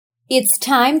It's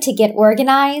time to get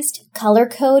organized, color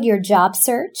code your job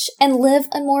search, and live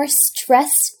a more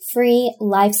stress-free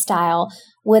lifestyle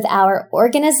with our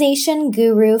organization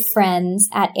guru friends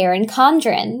at Erin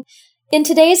Condren. In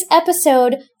today's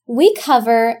episode, we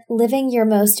cover living your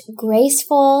most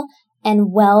graceful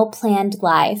and well-planned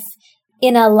life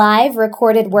in a live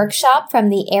recorded workshop from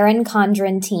the Erin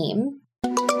Condren team.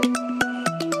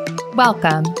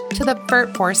 Welcome to the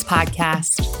VirtForce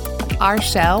podcast. Our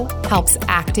show helps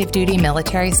active duty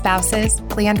military spouses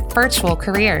plan virtual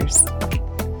careers.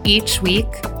 Each week,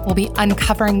 we'll be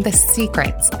uncovering the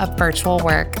secrets of virtual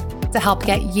work to help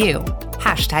get you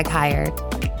 #hired.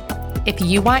 If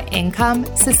you want income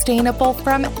sustainable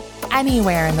from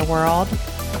anywhere in the world,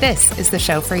 this is the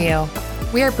show for you.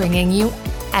 We are bringing you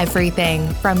everything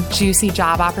from juicy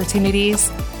job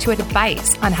opportunities to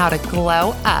advice on how to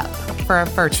glow up for a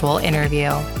virtual interview.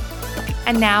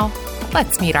 And now,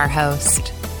 let's meet our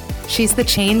host. She's the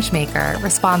change maker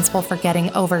responsible for getting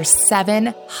over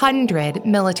 700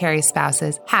 military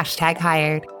spouses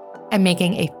 #hired and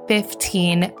making a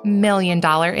 $15 million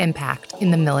impact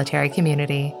in the military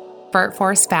community.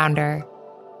 VirtForce founder,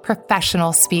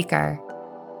 professional speaker,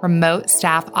 remote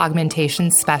staff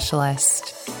augmentation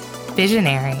specialist,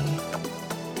 visionary.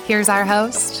 Here's our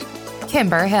host,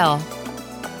 Kimber Hill.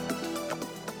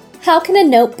 How can a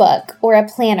notebook or a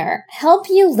planner help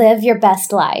you live your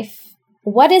best life?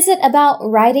 What is it about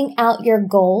writing out your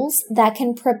goals that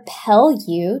can propel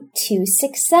you to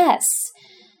success?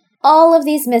 All of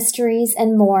these mysteries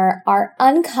and more are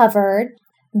uncovered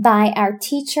by our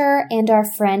teacher and our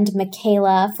friend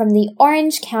Michaela from the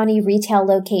Orange County retail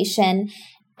location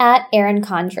at Erin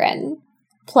Condren.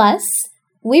 Plus,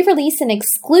 we release an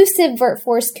exclusive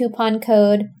VirtForce coupon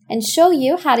code and show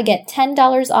you how to get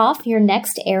 $10 off your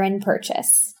next Erin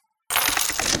purchase.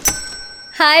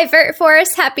 Hi,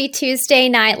 VirtForce. Happy Tuesday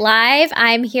Night Live.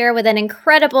 I'm here with an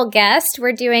incredible guest.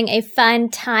 We're doing a fun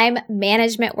time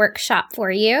management workshop for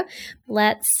you.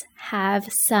 Let's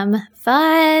have some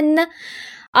fun.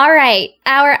 All right,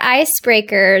 our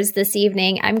icebreakers this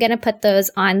evening, I'm going to put those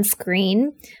on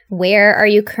screen. Where are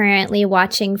you currently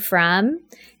watching from?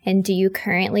 And do you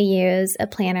currently use a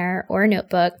planner or a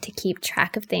notebook to keep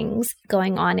track of things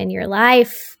going on in your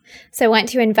life? So I want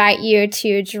to invite you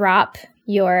to drop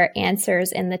your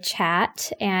answers in the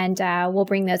chat, and we'll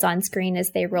bring those on screen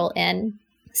as they roll in.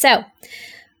 So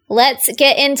let's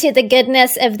get into the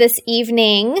goodness of this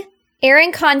evening.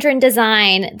 Erin Condren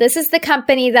Design. This is the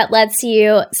company that lets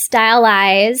you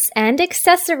stylize and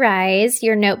accessorize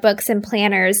your notebooks and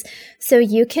planners so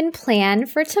you can plan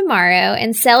for tomorrow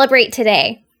and celebrate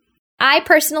today. I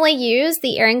personally use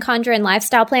the Erin Condren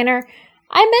Lifestyle Planner.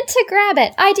 I meant to grab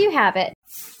it. I do have it.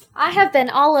 I have been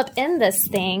all up in this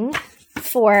thing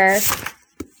for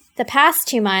the past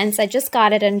 2 months. I just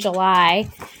got it in July,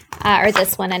 or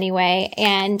this one anyway,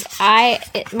 and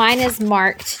mine is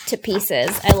marked to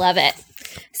pieces. I love it.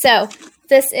 So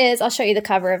this is, I'll show you the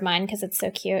cover of mine because it's so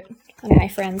cute. One of my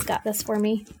friends got this for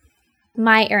me.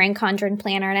 My Erin Condren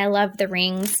planner, and I love the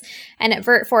rings. And at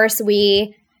VirtForce,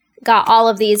 we got all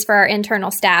of these for our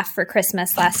internal staff for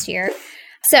Christmas last year.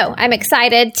 So I'm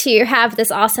excited to have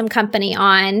this awesome company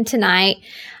on tonight.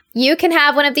 You can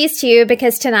have one of these too,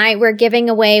 because tonight we're giving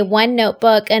away one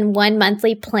notebook and one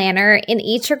monthly planner, and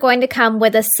each are going to come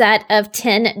with a set of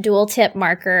 10 dual tip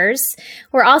markers.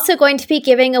 We're also going to be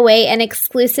giving away an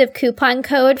exclusive coupon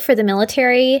code for the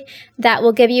military that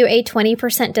will give you a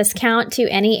 20% discount to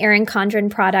any Erin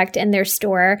Condren product in their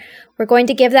store. We're going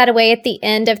to give that away at the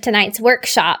end of tonight's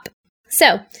workshop.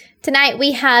 So tonight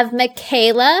we have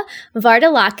Michaela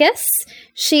Vardalakis.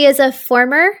 She is a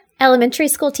former elementary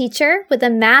school teacher with a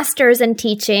master's in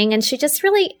teaching, and she just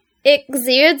really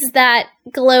exudes that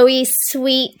glowy,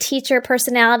 sweet teacher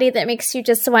personality that makes you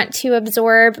just want to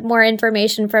absorb more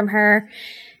information from her.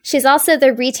 She's also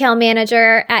the retail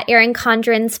manager at Erin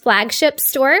Condren's flagship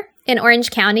store in Orange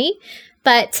County.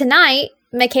 But tonight,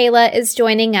 Michaela is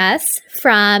joining us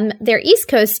from their East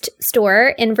Coast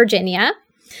store in Virginia.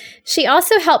 She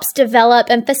also helps develop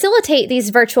and facilitate these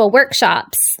virtual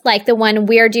workshops like the one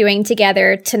we're doing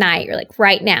together tonight, or like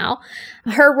right now.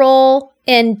 Her role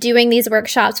in doing these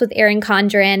workshops with Erin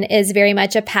Condren is very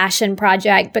much a passion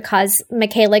project because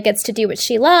Michaela gets to do what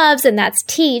she loves, and that's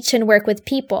teach and work with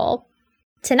people.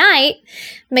 Tonight,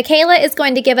 Michaela is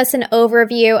going to give us an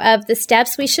overview of the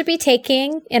steps we should be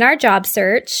taking in our job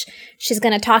search. She's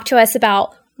going to talk to us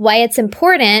about why it's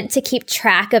important to keep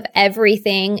track of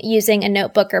everything using a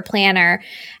notebook or planner.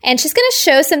 And she's going to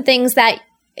show some things that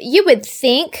you would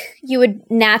think you would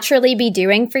naturally be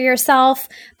doing for yourself,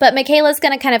 but Michaela's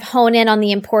going to kind of hone in on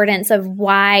the importance of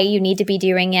why you need to be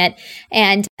doing it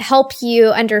and help you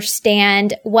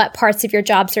understand what parts of your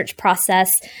job search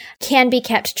process can be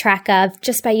kept track of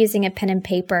just by using a pen and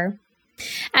paper.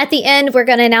 At the end, we're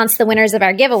going to announce the winners of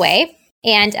our giveaway,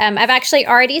 and I've actually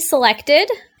already selected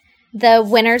the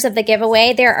winners of the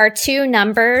giveaway. There are 2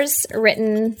 numbers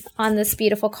written on this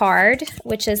beautiful card,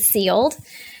 which is sealed.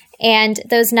 And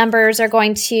those numbers are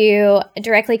going to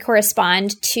directly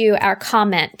correspond to our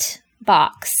comment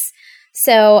box.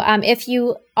 So if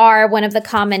you are one of the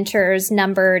commenters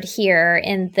numbered here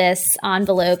in this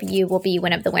envelope, you will be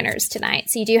one of the winners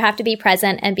tonight. So you do have to be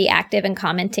present and be active in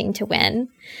commenting to win.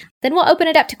 Then we'll open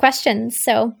it up to questions.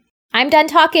 So I'm done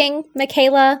talking.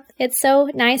 Michaela, it's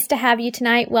so nice to have you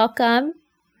tonight. Welcome.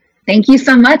 Thank you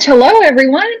so much. Hello,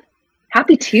 everyone.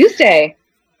 Happy Tuesday.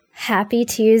 Happy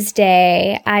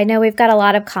Tuesday. I know we've got a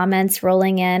lot of comments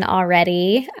rolling in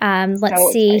already.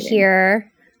 Let's see here.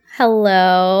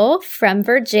 Hello from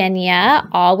Virginia,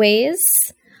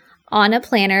 always on a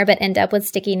planner, but end up with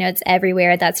sticky notes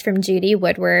everywhere. That's from Judy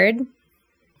Woodward.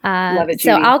 Love it,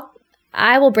 Judy. So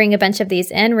I will bring a bunch of these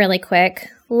in really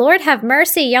quick. Lord have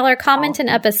mercy. Y'all are commenting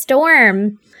up a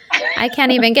storm. I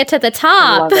can't even get to the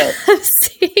top. I'm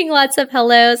seeing lots of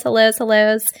hellos.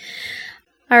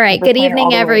 All right. Good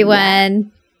evening,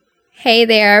 everyone. Hey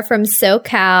there from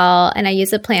SoCal, and I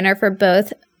use a planner for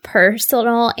both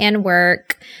personal and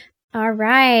work. All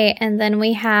right. And then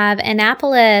we have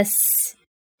Annapolis,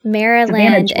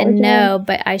 Maryland, Savannah, and no,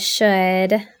 but I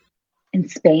should. In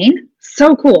Spain?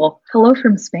 So cool. Hello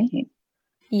from Spain.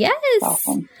 Yes.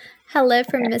 Awesome. Hello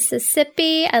from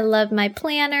Mississippi. I love my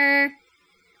planner.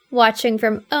 Watching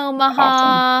from Omaha.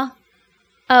 Awesome.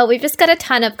 Oh, we've just got a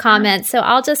ton of comments, so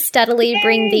I'll just steadily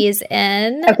bring these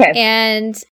in. Okay.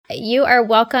 And you are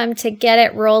welcome to get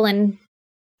it rolling.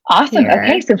 Awesome. Here.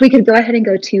 Okay, so if we could go ahead and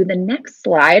go to the next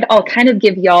slide, I'll kind of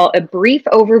give y'all a brief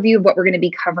overview of what we're going to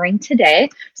be covering today.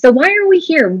 So why are we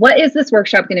here? What is this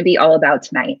workshop going to be all about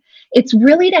tonight? It's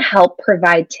really to help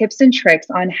provide tips and tricks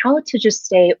on how to just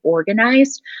stay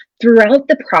organized throughout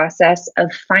the process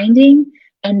of finding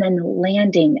and then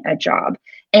landing a job.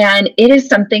 And it is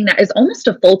something that is almost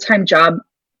a full-time job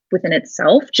within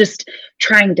itself, just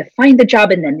trying to find the job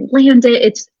and then land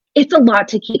it. It's a lot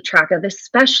to keep track of,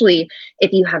 especially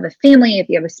if you have a family, if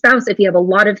you have a spouse, if you have a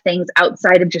lot of things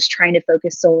outside of just trying to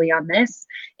focus solely on this.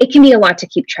 It can be a lot to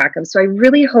keep track of. So I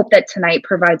really hope that tonight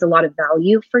provides a lot of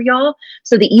value for y'all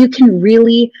so that you can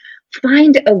really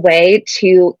find a way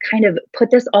to kind of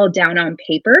put this all down on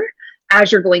paper as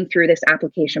you're going through this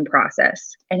application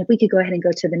process. And if we could go ahead and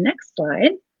go to the next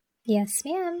slide. Yes,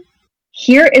 ma'am.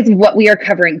 Here is what we are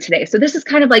covering today. So this is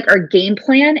kind of like our game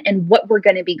plan and what we're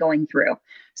going to be going through.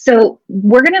 So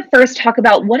we're going to first talk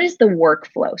about what is the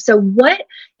workflow. So what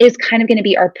is kind of going to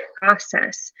be our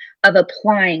process of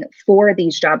applying for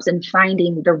these jobs and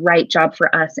finding the right job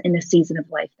for us in the season of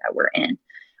life that we're in.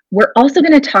 We're also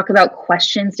going to talk about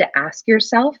questions to ask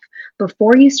yourself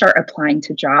before you start applying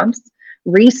to jobs,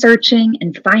 researching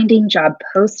and finding job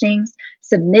postings,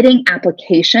 submitting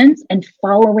applications, and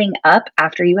following up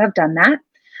after you have done that.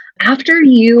 After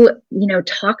you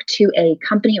talk to a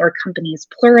company or companies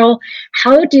plural,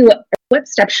 what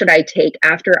steps should I take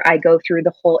after I go through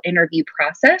the whole interview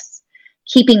process?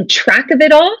 Keeping track of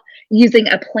it all using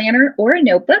a planner or a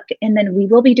notebook, and then we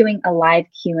will be doing a live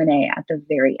Q&A at the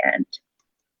very end.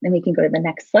 Then we can go to the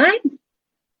next slide.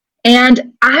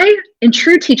 And I, in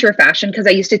true teacher fashion, because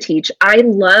I used to teach, I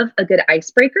love a good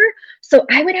icebreaker. So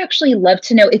I would actually love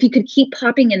to know if you could keep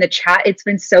popping in the chat. It's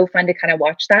been so fun to kind of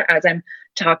watch that as I'm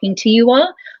talking to you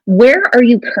all. Where are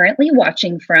you currently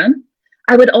watching from?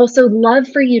 I would also love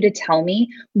for you to tell me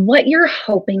what you're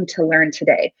hoping to learn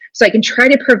today, so I can try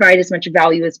to provide as much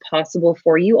value as possible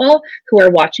for you all who are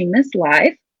watching this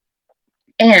live.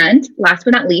 And last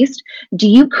but not least, do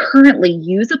you currently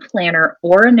use a planner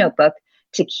or a notebook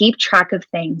to keep track of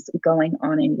things going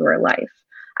on in your life?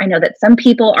 I know that some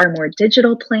people are more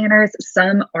digital planners,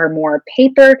 some are more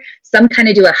paper, some kind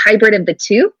of do a hybrid of the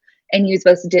two and use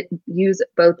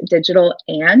both digital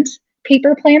and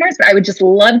paper planners, but I would just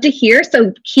love to hear.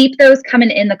 So keep those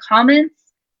coming in the comments.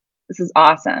 This is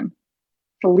awesome.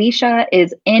 Felicia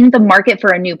is in the market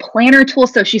for a new planner tool,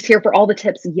 so she's here for all the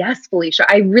tips. Yes, Felicia,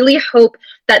 I really hope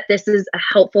that this is a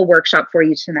helpful workshop for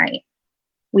you tonight.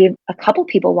 We have a couple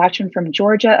people watching from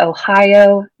Georgia,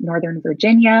 Ohio, Northern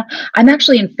Virginia. I'm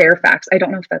actually in Fairfax. I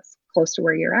don't know if that's close to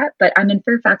where you're at, but I'm in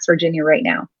Fairfax, Virginia right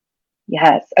now.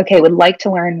 Yes. Okay. Would like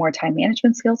to learn more time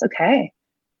management skills. Okay.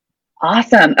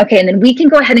 Awesome. Okay. And then we can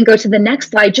go ahead and go to the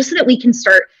next slide just so that we can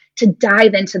start to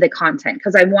dive into the content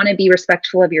because I want to be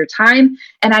respectful of your time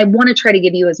and I want to try to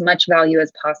give you as much value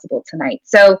as possible tonight.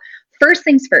 So first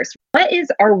things first, what is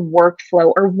our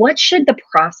workflow, or what should the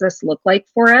process look like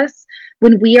for us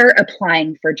when we are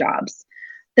applying for jobs?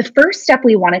 The first step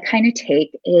we want to kind of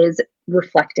take is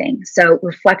reflecting. So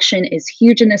reflection is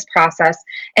huge in this process,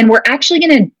 and we're actually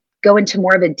going to go into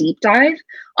more of a deep dive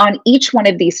on each one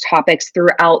of these topics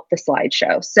throughout the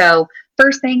slideshow. So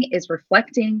first thing is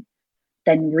reflecting,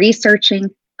 then researching,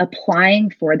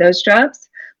 applying for those jobs,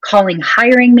 calling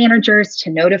hiring managers to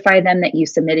notify them that you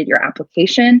submitted your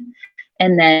application,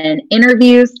 and then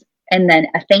interviews, and then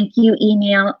a thank you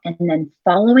email, and then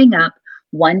following up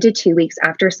 1 to 2 weeks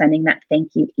after sending that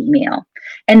thank you email.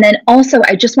 And then also,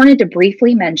 I just wanted to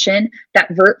briefly mention that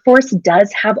VertForce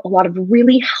does have a lot of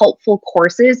really helpful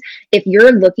courses if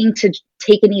you're looking to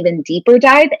take an even deeper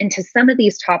dive into some of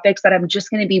these topics that I'm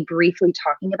just going to be briefly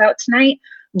talking about tonight.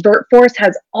 VertForce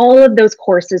has all of those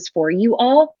courses for you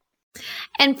all.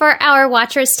 And for our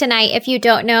watchers tonight, if you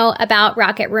don't know about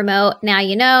Rocket Remote, now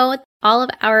you know. All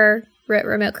of our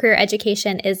remote career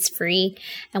education is free,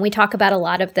 and we talk about a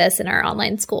lot of this in our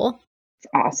online school. It's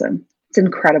awesome. It's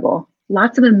incredible.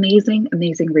 Lots of amazing,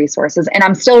 amazing resources. And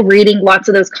I'm still reading lots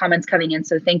of those comments coming in.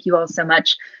 So thank you all so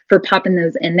much for popping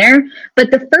those in there. But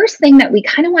the first thing that we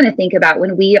kind of want to think about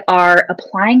when we are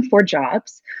applying for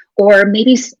jobs, or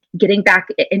maybe getting back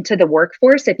into the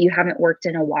workforce if you haven't worked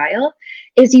in a while,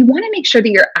 is you want to make sure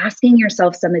that you're asking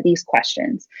yourself some of these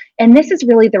questions. And this is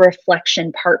really the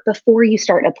reflection part before you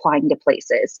start applying to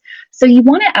places. So you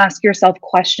want to ask yourself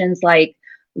questions like,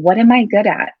 what am I good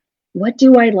at? What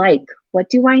do I like? What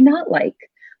do I not like?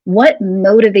 What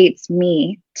motivates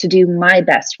me to do my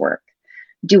best work?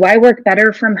 Do I work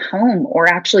better from home or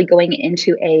actually going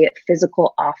into a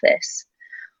physical office?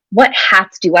 What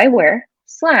hats do I wear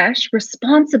 /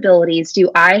 responsibilities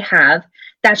do I have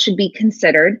that should be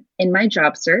considered in my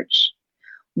job search?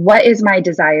 What is my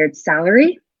desired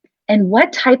salary? And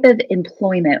what type of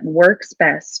employment works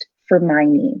best for my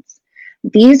needs?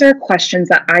 These are questions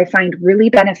that I find really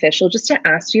beneficial just to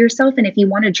ask yourself. And if you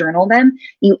want to journal them,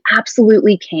 you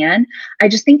absolutely can. I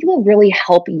just think it will really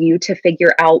help you to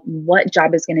figure out what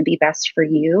job is going to be best for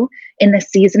you in the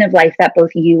season of life that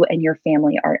both you and your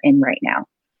family are in right now.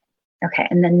 Okay,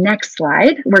 and the next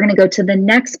slide, we're going to go to the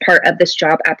next part of this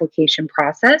job application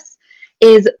process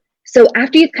is, so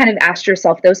after you've kind of asked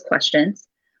yourself those questions,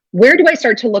 where do I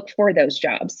start to look for those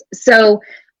jobs? So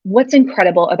what's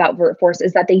incredible about VertForce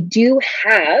is that they do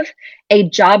have a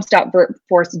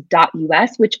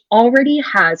jobs.vertforce.us, which already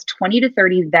has 20 to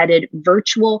 30 vetted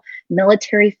virtual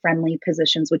military-friendly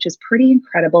positions, which is pretty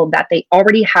incredible that they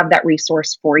already have that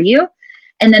resource for you.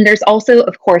 And then there's also,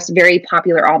 of course, very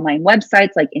popular online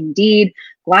websites like Indeed,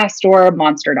 Glassdoor,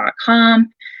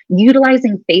 Monster.com,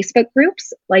 utilizing Facebook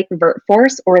groups like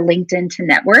VertForce or LinkedIn to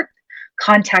network,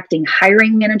 contacting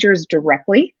hiring managers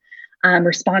directly,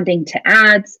 responding to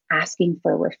ads, asking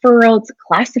for referrals,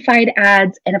 classified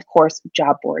ads, and of course,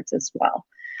 job boards as well.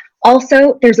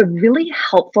 Also, there's a really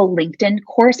helpful LinkedIn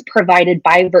course provided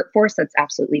by VertForce that's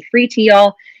absolutely free to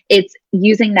y'all. It's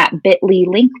using that bit.ly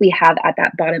link we have at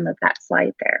that bottom of that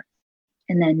slide there.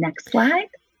 And then next slide.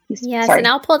 Yes, and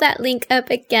I'll pull that link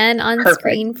up again on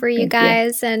screen for you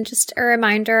guys. And just a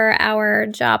reminder, our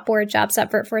job board,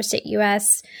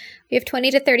 jobs.vertforce.us, we have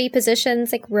 20 to 30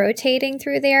 positions like rotating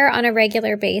through there on a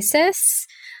regular basis.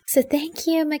 So thank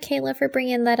you, Michaela, for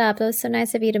bringing that up. It was so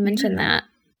nice of you to mention that.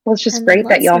 Well, it's just great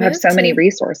that y'all have so many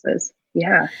resources.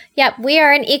 Yeah. Yep. We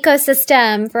are an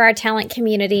ecosystem for our talent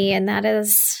community, and that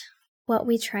is what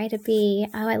we try to be.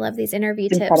 Oh, I love these interview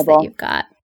tips that you've got.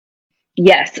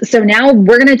 Yes. So now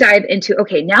we're going to dive into,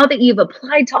 okay, now that you've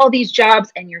applied to all these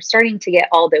jobs and you're starting to get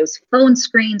all those phone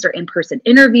screens or in-person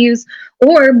interviews,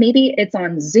 or maybe it's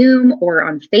on Zoom or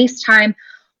on FaceTime,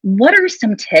 what are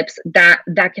some tips that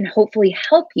can hopefully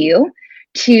help you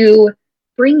to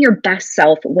bring your best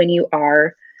self when you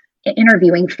are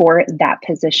interviewing for that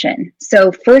position?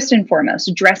 So first and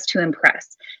foremost, dress to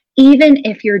impress. Even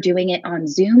if you're doing it on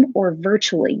Zoom or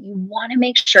virtually, you want to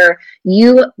make sure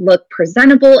you look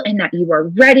presentable and that you are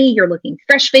ready. You're looking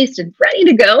fresh-faced and ready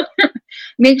to go.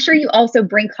 Make sure you also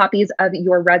bring copies of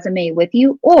your resume with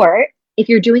you, or if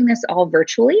you're doing this all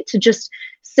virtually, to just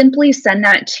simply send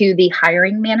that to the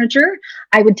hiring manager.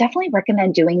 I would definitely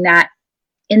recommend doing that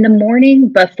in the morning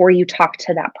before you talk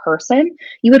to that person.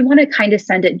 You would want to kind of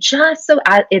send it just so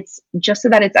that it's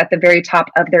at the very top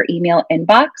of their email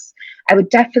inbox. I would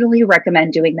definitely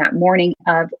recommend doing that morning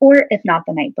of, or if not,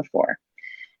 the night before.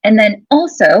 And then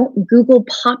also Google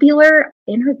popular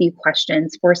interview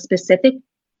questions for specific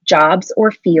jobs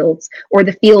or fields or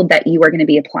the field that you are going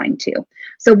to be applying to.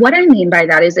 So what I mean by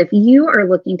that is if you are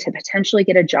looking to potentially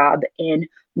get a job in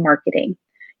marketing,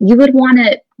 you would want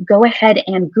to go ahead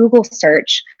and Google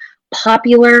search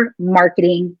popular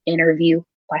marketing interview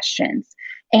questions.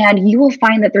 And you will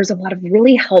find that there's a lot of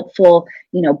really helpful,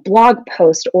 blog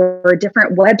posts or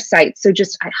different websites. So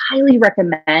just I highly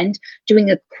recommend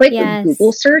doing a quick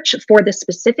Google search for the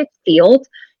specific field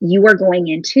you are going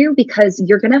into, because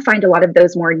you're going to find a lot of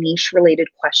those more niche related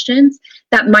questions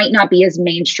that might not be as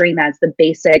mainstream as the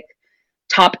basic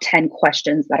top 10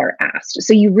 questions that are asked.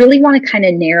 So you really want to kind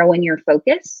of narrow in your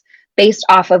focus based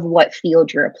off of what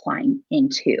field you're applying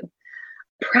into.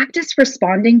 Practice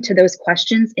responding to those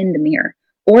questions in the mirror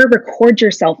or record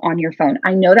yourself on your phone.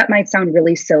 I know that might sound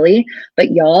really silly,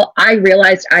 but y'all, I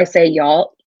realized I say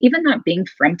y'all, even not being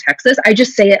from Texas, I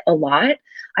just say it a lot.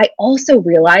 I also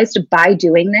realized by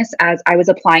doing this as I was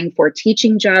applying for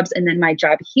teaching jobs and then my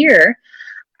job here,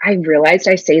 I realized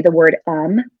I say the word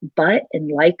but,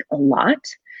 and like a lot.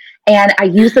 And I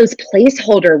use those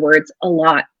placeholder words a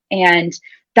lot. And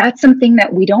that's something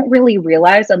that we don't really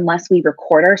realize unless we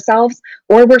record ourselves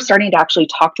or we're starting to actually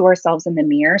talk to ourselves in the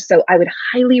mirror. So I would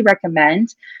highly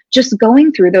recommend just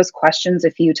going through those questions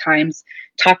a few times,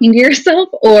 talking to yourself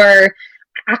or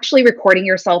actually recording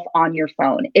yourself on your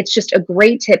phone. It's just a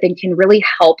great tip and can really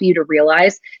help you to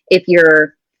realize if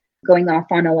you're going off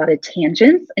on a lot of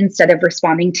tangents instead of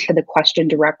responding to the question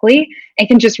directly, and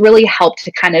can just really help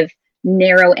to kind of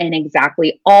narrow in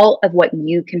exactly all of what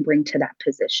you can bring to that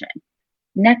position.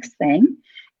 Next thing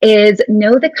is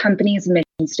know the company's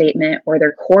mission statement or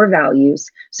their core values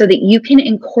so that you can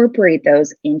incorporate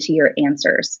those into your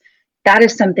answers. That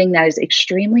is something that is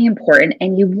extremely important,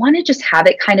 and you want to just have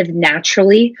it kind of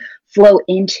naturally flow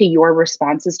into your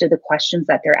responses to the questions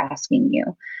that they're asking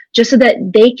you, just so that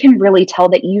they can really tell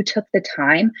that you took the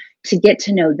time to get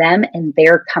to know them and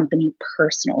their company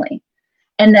personally.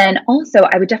 And then also,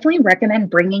 I would definitely recommend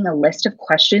bringing a list of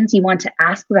questions you want to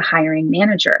ask the hiring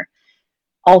manager.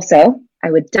 Also,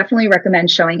 I would definitely recommend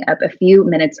showing up a few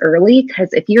minutes early, because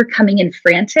if you're coming in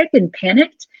frantic and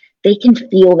panicked, they can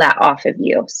feel that off of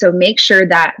you. So make sure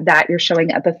that you're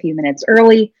showing up a few minutes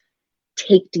early.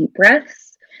 Take deep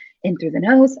breaths in through the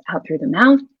nose, out through the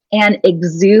mouth, and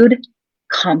exude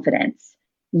confidence.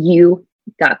 You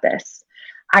got this.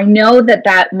 I know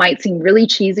that might seem really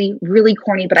cheesy, really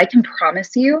corny, but I can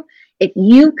promise you, if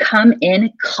you come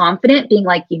in confident, being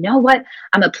like, you know what,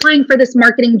 I'm applying for this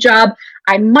marketing job.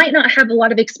 I might not have a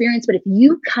lot of experience, but if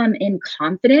you come in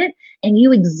confident and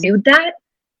you exude that,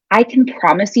 I can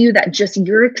promise you that just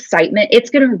your excitement, it's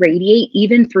going to radiate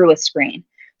even through a screen.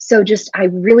 So I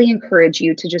really encourage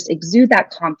you to just exude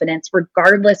that confidence,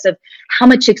 regardless of how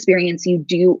much experience you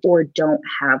do or don't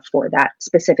have for that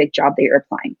specific job that you're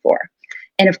applying for.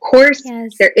 And of course,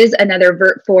 There is another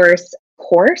VertForce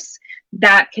course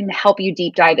that can help you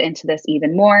deep dive into this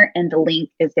even more. And the link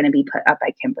is going to be put up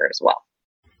by Kimber as well.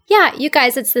 Yeah, you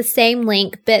guys, it's the same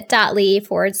link,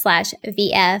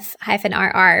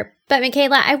 bit.ly/VF-RR. But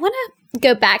Michaela, I want to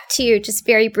go back to just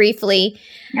very briefly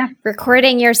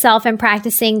recording yourself and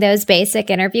practicing those basic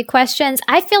interview questions.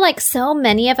 I feel like so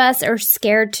many of us are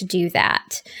scared to do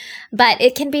that, but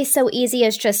it can be so easy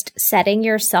as just setting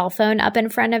your cell phone up in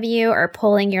front of you or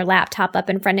pulling your laptop up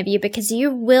in front of you, because you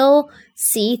will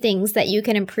see things that you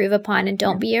can improve upon, and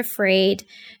don't be afraid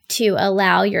to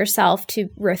allow yourself to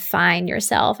refine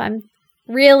yourself. I'm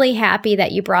really happy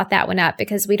that you brought that one up,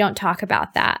 because we don't talk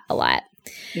about that a lot.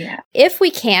 Yeah. If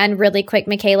we can, really quick,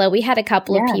 Michaela, we had a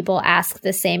couple of people ask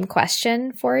the same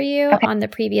question for you on the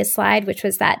previous slide, which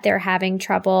was that they're having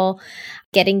trouble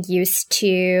getting used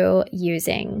to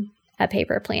using a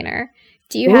paper planner.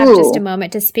 Do you have just a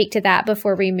moment to speak to that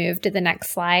before we move to the next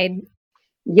slide?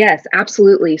 Yes,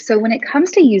 absolutely. So when it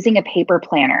comes to using a paper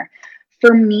planner,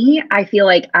 for me, I feel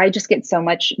like I just get so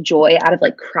much joy out of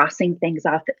crossing things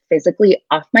off physically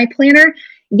off my planner.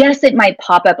 Yes, it might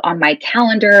pop up on my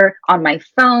calendar, on my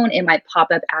phone. It might pop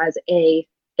up as a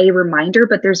reminder,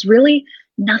 but there's really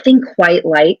nothing quite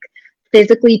like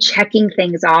physically checking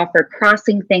things off or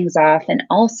crossing things off. And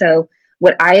also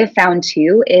what I have found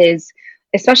too is,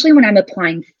 especially when I'm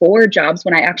applying for jobs,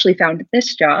 when I actually found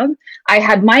this job, I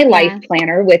had my life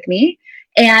planner with me.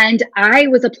 And I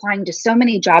was applying to so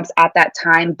many jobs at that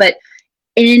time, but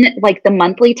in the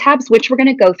monthly tabs, which we're going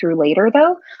to go through later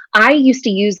though, I used to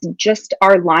use just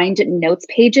our lined notes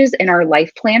pages in our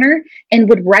life planner and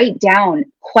would write down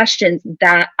questions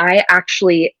that I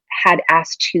actually had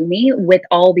asked to me with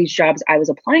all these jobs I was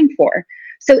applying for.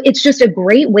 So it's just a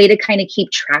great way to kind of keep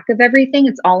track of everything.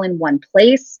 It's all in one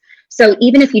place. So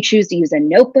even if you choose to use a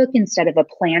notebook instead of a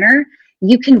planner,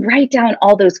 you can write down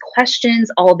all those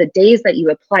questions, all the days that you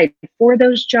applied for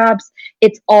those jobs.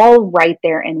 It's all right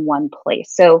there in one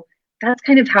place. So that's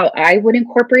kind of how I would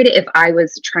incorporate it if I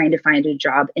was trying to find a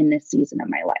job in this season of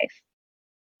my life.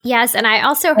 Yes. And I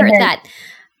also heard that.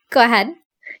 Go ahead.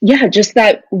 Yeah, just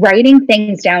that writing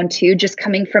things down too, just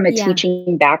coming from a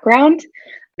teaching background,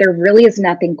 there really is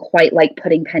nothing quite like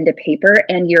putting pen to paper,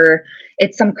 and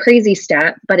it's some crazy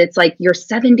stat, but it's like you're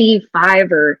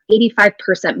 75 or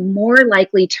 85% more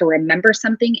likely to remember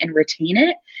something and retain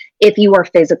it if you are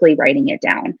physically writing it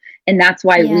down. And that's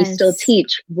why we still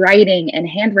teach writing and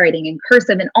handwriting and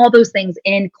cursive and all those things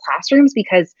in classrooms,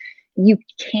 because you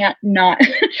can't not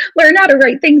learn how to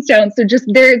write things down. So just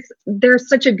there's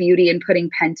such a beauty in putting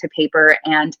pen to paper,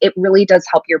 and it really does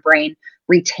help your brain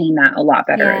retain that a lot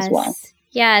better as well.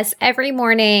 Yes. Every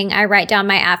morning I write down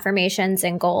my affirmations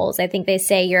and goals. I think they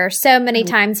say you're so many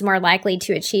times more likely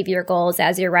to achieve your goals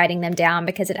as you're writing them down,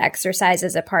 because it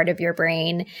exercises a part of your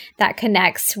brain that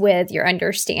connects with your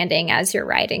understanding as you're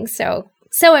writing. So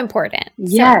important.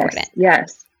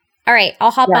 Yes. All right.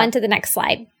 I'll hop on to the next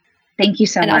slide. Thank you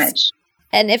so much.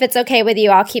 And if it's okay with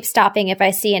you, I'll keep stopping if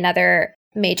I see another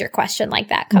major question like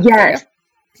that come through.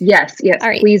 Yes. All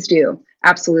right. Please do.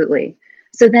 Absolutely.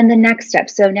 So then the next step.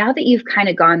 So now that you've kind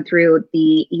of gone through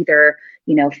the either,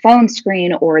 phone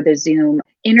screen or the Zoom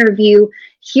interview,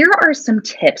 here are some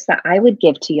tips that I would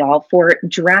give to y'all for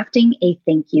drafting a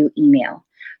thank you email.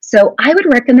 So I would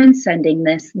recommend sending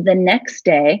this the next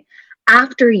day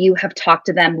after you have talked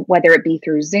to them, whether it be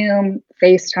through Zoom,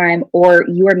 FaceTime, or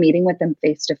you are meeting with them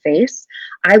face to face.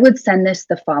 I would send this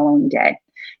the following day.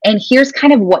 And here's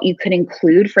kind of what you could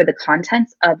include for the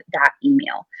contents of that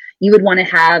email. You would want to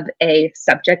have a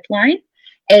subject line,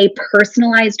 a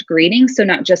personalized greeting, so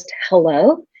not just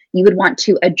hello. You would want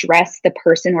to address the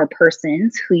person or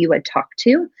persons who you had talked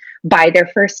to by their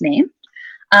first name.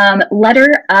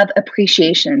 Letter of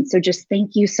appreciation. So just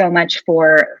thank you so much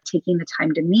for taking the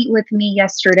time to meet with me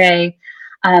yesterday.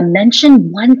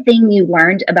 Mention one thing you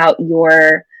learned about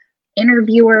your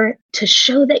interviewer to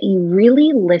show that you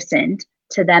really listened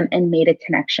to them and made a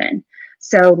connection.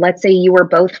 So let's say you were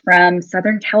both from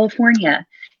Southern California.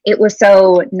 It was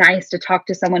so nice to talk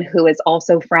to someone who is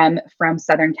also from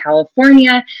Southern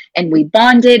California, and we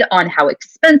bonded on how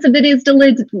expensive it is to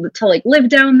live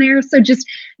down there. So just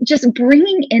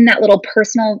bringing in that little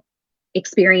personal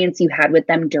experience you had with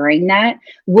them during that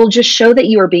will just show that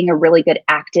you are being a really good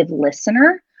active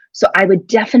listener. So I would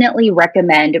definitely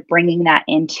recommend bringing that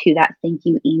into that thank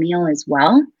you email as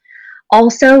well.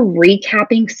 Also,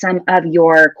 recapping some of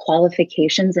your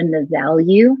qualifications and the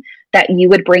value that you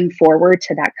would bring forward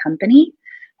to that company,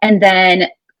 and then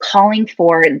calling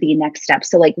for the next step.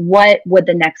 So like, what would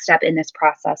the next step in this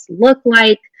process look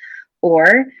like?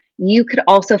 Or you could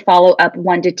also follow up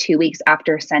 1 to 2 weeks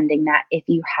after sending that if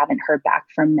you haven't heard back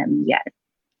from them yet.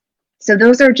 So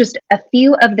those are just a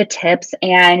few of the tips.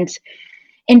 And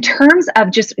in terms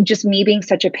of just me being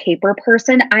such a paper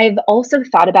person, I've also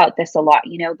thought about this a lot.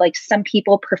 Like some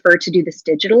people prefer to do this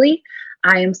digitally.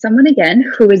 I am someone, again,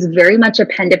 who is very much a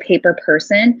pen to paper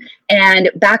person. And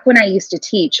back when I used to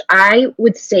teach, I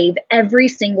would save every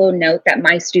single note that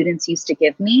my students used to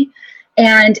give me.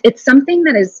 And it's something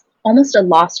that is almost a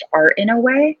lost art in a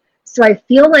way. So I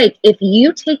feel like if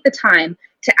you take the time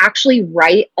to actually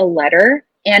write a letter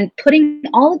and putting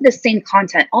all of the same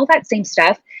content, all that same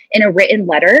stuff in a written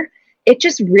letter, it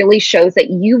just really shows that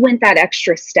you went that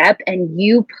extra step and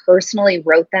you personally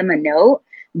wrote them a note.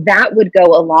 That would go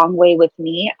a long way with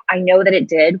me. I know that it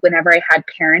did whenever I had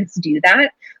parents do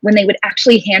that, when they would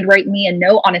actually handwrite me a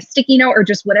note on a sticky note or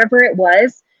just whatever it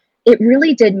was. It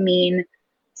really did mean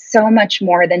so much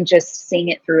more than just seeing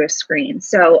it through a screen.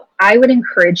 So I would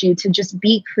encourage you to just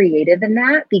be creative in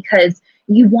that, because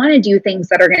you want to do things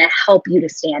that are going to help you to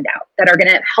stand out, that are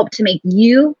going to help to make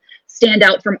you stand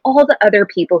out from all the other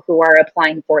people who are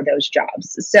applying for those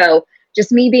jobs. So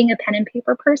just me being a pen and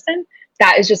paper person,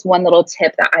 that is just one little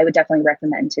tip that I would definitely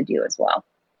recommend to do as well.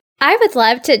 I would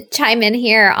love to chime in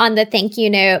here on the thank you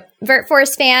note.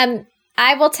 VertForce fam,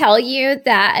 I will tell you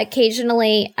that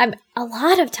occasionally, a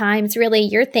lot of times really,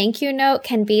 your thank you note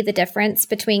can be the difference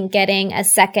between getting a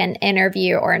second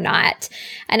interview or not.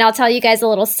 And I'll tell you guys a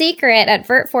little secret. At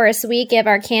VertForce, we give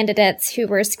our candidates who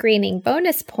we're screening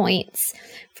bonus points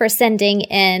for sending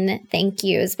in thank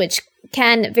yous, which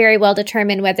can very well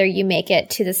determine whether you make it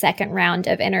to the second round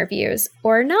of interviews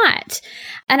or not.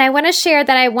 And I want to share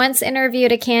that I once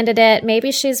interviewed a candidate,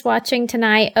 maybe she's watching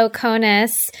tonight,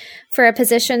 Oconus, for a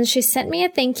position. She sent me a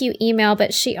thank you email,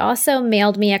 but she also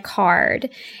mailed me a card.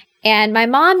 And my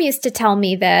mom used to tell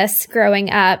me this growing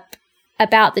up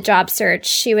about the job search.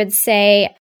 She would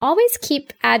say, always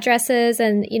keep addresses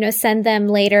and, send them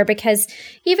later, because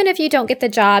even if you don't get the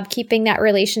job, keeping that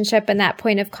relationship and that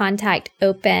point of contact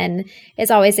open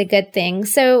is always a good thing.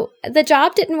 So the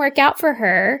job didn't work out for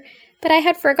her, but I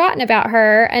had forgotten about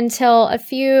her until a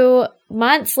few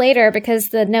months later, because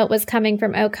the note was coming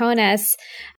from Oconus.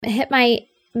 It hit my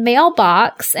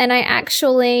mailbox, and I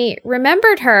actually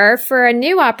remembered her for a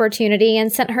new opportunity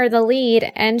and sent her the lead,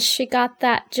 and she got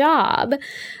that job.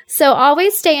 So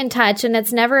always stay in touch, and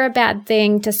it's never a bad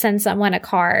thing to send someone a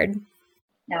card.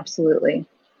 Absolutely.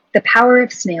 The power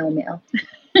of snail mail.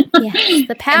 Yes,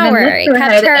 the power. It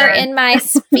kept her in my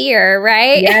sphere,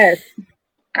 right? Yes,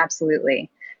 absolutely.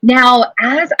 Now,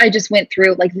 as I just went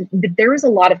through, there was a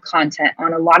lot of content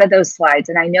on a lot of those slides,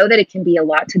 and I know that it can be a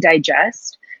lot to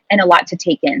digest and a lot to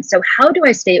take in. So how do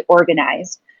I stay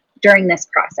organized during this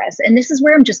process? And this is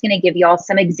where I'm just going to give you all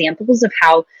some examples of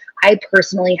how I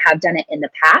personally have done it in the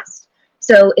past.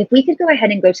 So if we could go ahead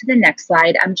and go to the next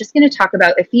slide, I'm just going to talk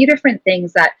about a few different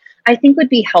things that I think would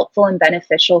be helpful and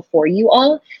beneficial for you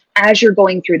all as you're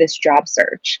going through this job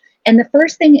search. And the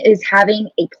first thing is having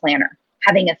a planner,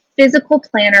 having a physical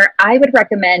planner. I would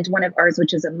recommend one of ours,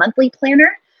 which is a monthly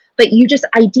planner. But you just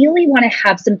ideally want to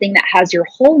have something that has your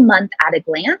whole month at a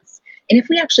glance. And if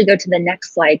we actually go to the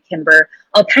next slide, Kimber,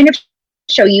 I'll kind of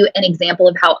show you an example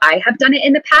of how I have done it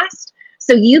in the past.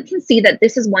 So you can see that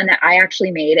this is one that I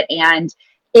actually made, and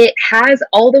it has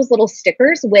all those little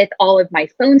stickers with all of my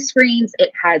phone screens.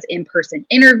 It has in-person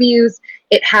interviews.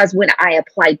 It has when I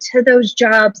applied to those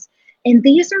jobs. And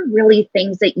these are really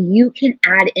things that you can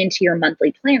add into your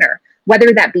monthly planner,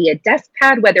 whether that be a desk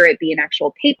pad, whether it be an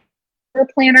actual paper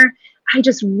planner. I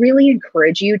just really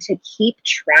encourage you to keep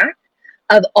track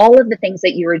of all of the things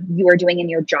that you are doing in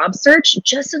your job search,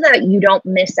 just so that you don't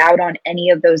miss out on any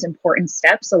of those important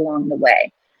steps along the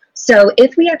way. So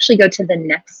if we actually go to the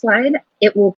next slide,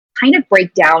 it will kind of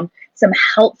break down some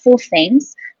helpful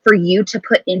things for you to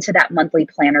put into that monthly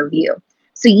planner view.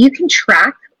 So you can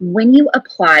track when you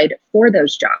applied for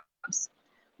those jobs,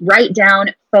 write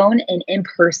down phone and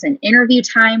in-person interview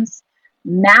times,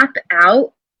 map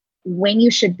out when you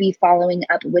should be following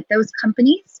up with those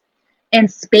companies,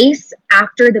 and space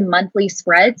after the monthly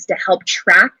spreads to help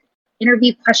track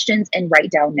interview questions and write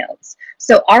down notes.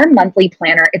 So our monthly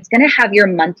planner, it's going to have your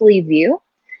monthly view,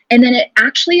 and then it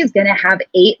actually is going to have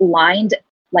 8 lined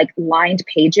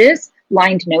pages,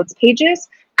 lined notes pages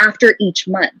after each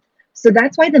month. So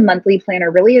that's why the monthly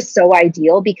planner really is so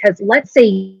ideal, because let's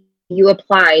say you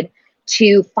applied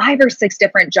to 5 or 6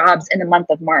 different jobs in the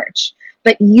month of March,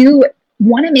 but you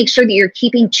want to make sure that you're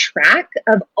keeping track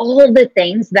of all of the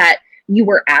things that you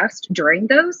were asked during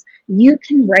those. You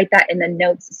can write that in the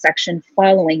notes section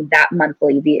following that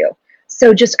monthly view.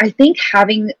 So I think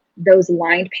having those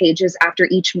lined pages after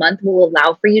each month will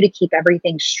allow for you to keep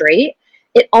everything straight.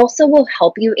 It also will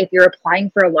help you if you're applying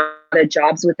for a lot of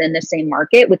jobs within the same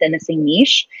market, within the same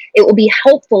niche. It will be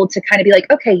helpful to kind of be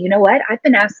like, okay, you know what? I've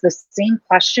been asked the same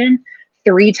question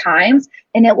 3 times,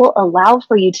 and it will allow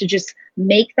for you to just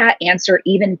make that answer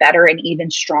even better and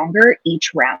even stronger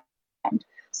each round.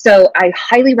 So I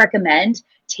highly recommend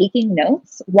taking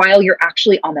notes while you're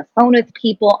actually on the phone with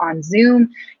people on Zoom.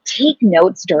 Take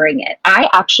notes during it. I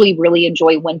actually really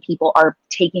enjoy when people are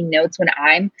taking notes when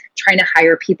I'm trying to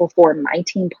hire people for my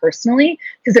team personally,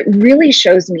 because it really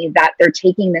shows me that they're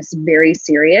taking this very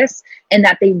serious and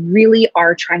that they really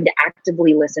are trying to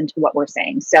actively listen to what we're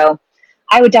saying. So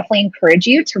I would definitely encourage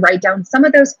you to write down some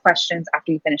of those questions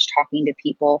after you finish talking to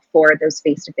people for those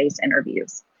face-to-face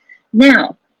interviews.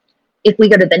 Now, if we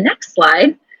go to the next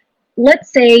slide,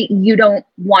 let's say you don't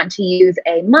want to use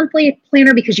a monthly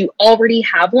planner because you already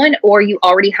have one, or you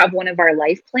already have one of our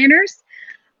life planners.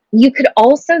 You could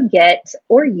also get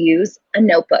or use a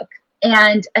notebook.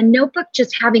 And a notebook,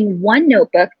 just having one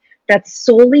notebook that's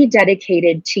solely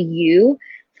dedicated to you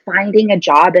finding a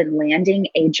job and landing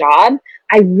a job,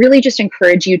 I really just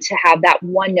encourage you to have that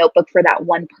one notebook for that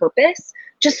one purpose,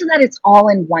 just so that it's all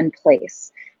in one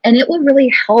place. And it will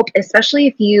really help, especially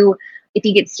if you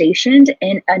get stationed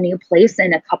in a new place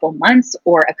in a couple months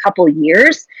or a couple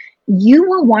years. You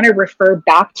will want to refer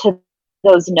back to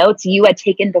those notes you had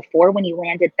taken before when you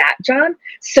landed that job,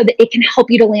 so that it can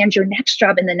help you to land your next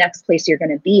job in the next place you're going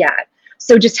to be at.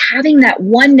 So just having that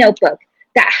one notebook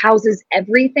that houses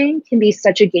everything can be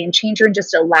such a game changer, and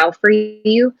just allow for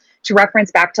you to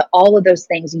reference back to all of those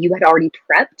things you had already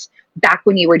prepped back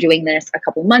when you were doing this a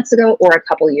couple months ago or a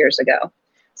couple years ago.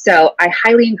 So I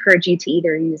highly encourage you to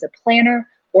either use a planner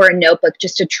or a notebook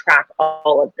just to track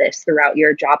all of this throughout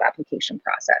your job application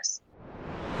process.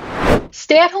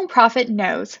 Stay at Home Profit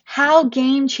knows how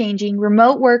game-changing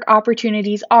remote work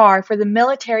opportunities are for the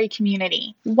military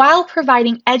community, while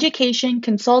providing education,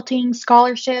 consulting,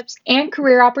 scholarships, and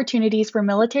career opportunities for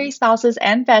military spouses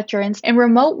and veterans in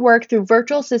remote work through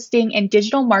virtual assisting and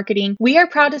digital marketing. We are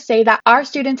proud to say that our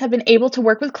students have been able to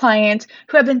work with clients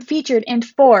who have been featured in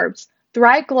Forbes,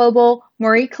 Thrive Global,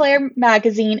 Marie Claire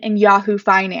Magazine, and Yahoo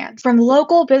Finance. From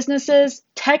local businesses,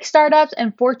 tech startups,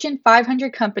 and Fortune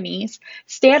 500 companies,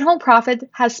 Stay at Home Profit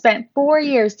has spent 4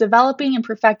 years developing and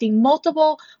perfecting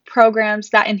multiple programs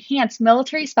that enhance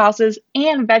military spouses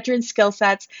and veteran skill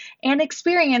sets and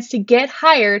experience to get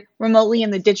hired remotely in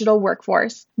the digital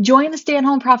workforce. Join the Stay at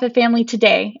Home Profit family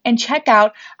today and check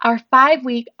out our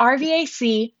 5-week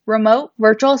RVAC Remote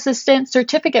Virtual Assistant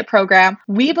Certificate Program.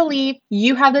 We believe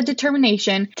you have the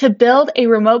determination to build a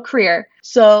remote career.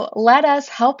 So let us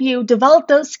help you develop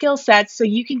those skill sets so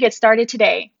you can get started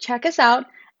today. Check us out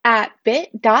at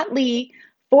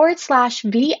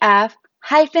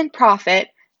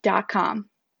bit.ly/VF-profit.com.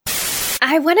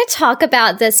 I want to talk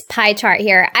about this pie chart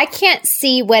here. I can't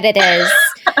see what it is,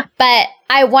 but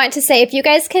I want to say, if you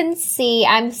guys can see,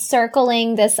 I'm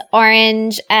circling this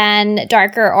orange and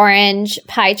darker orange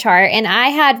pie chart, and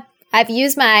I've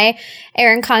used my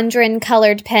Erin Condren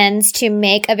colored pens to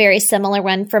make a very similar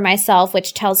one for myself,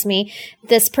 which tells me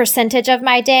this percentage of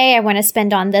my day I want to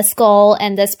spend on this goal,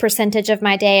 and this percentage of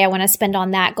my day I want to spend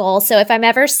on that goal. So if I'm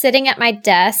ever sitting at my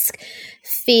desk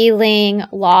feeling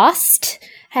lost,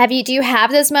 do you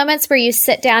have those moments where you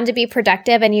sit down to be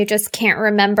productive and you just can't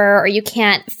remember, or you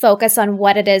can't focus on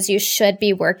what it is you should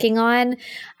be working on?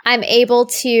 I'm able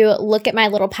to look at my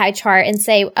little pie chart and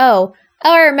say, oh,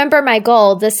 I remember my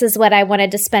goal. This is what I wanted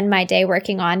to spend my day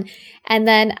working on. And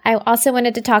then I also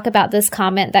wanted to talk about this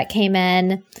comment that came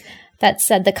in that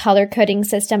said the color coding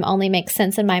system only makes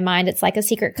sense in my mind. It's like a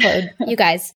secret code. You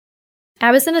guys,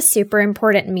 I was in a super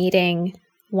important meeting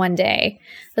one day.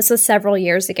 This was several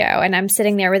years ago, and I'm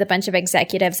sitting there with a bunch of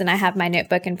executives, and I have my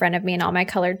notebook in front of me and all my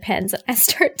colored pens, and I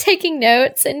start taking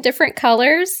notes in different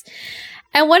colors.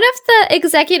 And one of the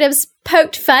executives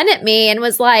poked fun at me and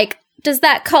was like, does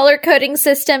that color coding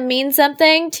system mean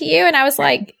something to you? And I was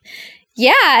like,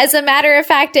 yeah, as a matter of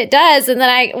fact, it does. And then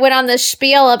I went on this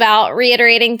spiel about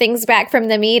reiterating things back from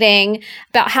the meeting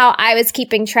about how I was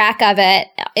keeping track of it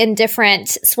in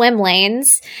different swim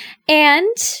lanes.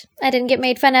 And I didn't get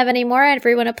made fun of anymore.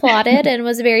 Everyone applauded and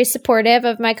was very supportive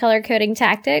of my color coding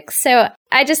tactics. So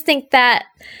I just think that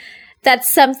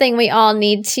that's something we all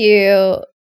need to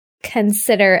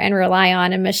consider and rely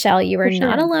on. And Michelle, you are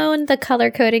not alone. The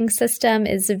color coding system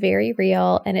is very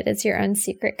real, and it is your own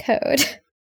secret code.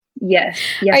 Yes.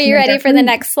 Are you ready for the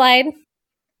next slide?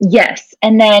 Yes.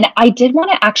 And then I did want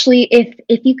to actually,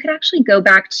 if you could actually go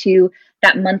back to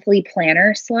that monthly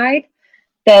planner slide,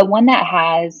 the one that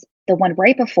has the one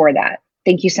right before that.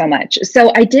 Thank you so much.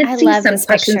 So I did see some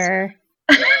questions.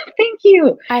 Thank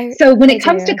you. So when it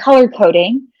comes to color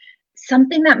coding,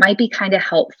 something that might be kind of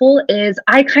helpful is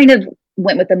I kind of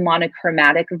went with a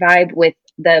monochromatic vibe with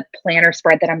the planner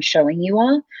spread that I'm showing you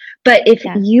all. But if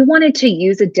you wanted to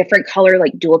use a different color,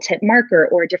 like dual tip marker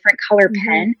or a different color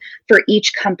pen for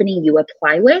each company you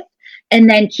apply with, and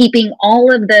then keeping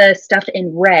all of the stuff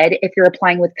in red, if you're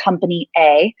applying with company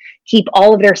A, keep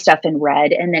all of their stuff in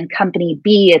red, and then company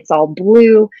B, it's all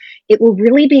blue. It will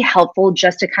really be helpful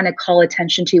just to kind of call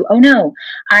attention to, oh no,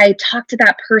 I talked to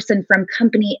that person from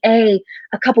company A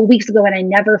a couple weeks ago and I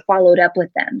never followed up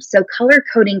with them. So color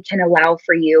coding can allow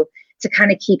for you to kind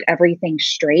of keep everything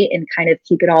straight and kind of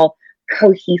keep it all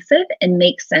cohesive and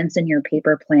make sense in your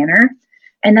paper planner.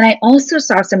 And then I also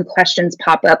saw some questions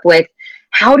pop up with,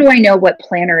 how do I know what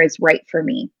planner is right for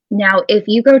me? Now, if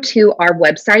you go to our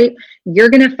website, you're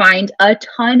going to find a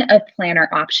ton of planner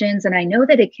options. And I know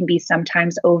that it can be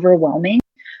sometimes overwhelming.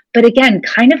 But again,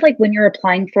 kind of like when you're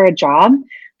applying for a job,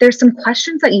 there's some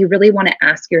questions that you really want to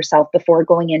ask yourself before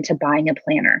going into buying a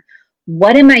planner.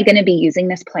 What am I going to be using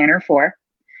this planner for?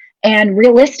 And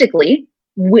realistically,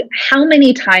 how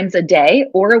many times a day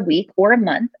or a week or a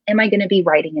month am I going to be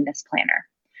writing in this planner?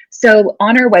 So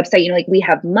on our website, like we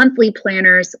have monthly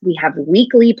planners, we have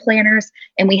weekly planners,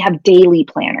 and we have daily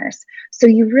planners. So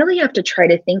you really have to try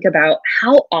to think about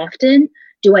how often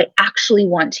do I actually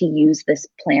want to use this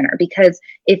planner? Because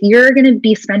if you're going to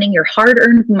be spending your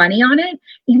hard-earned money on it,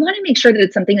 you want to make sure that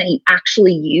it's something that you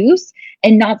actually use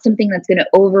and not something that's going to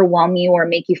overwhelm you or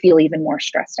make you feel even more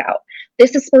stressed out.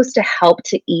 This is supposed to help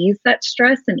to ease that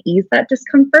stress and ease that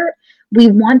discomfort. We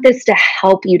want this to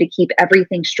help you to keep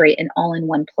everything straight and all in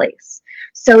one place.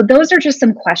 So those are just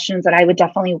some questions that I would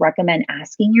definitely recommend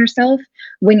asking yourself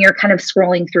when you're kind of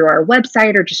scrolling through our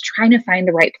website or just trying to find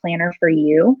the right planner for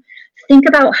you. think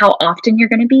about how often you're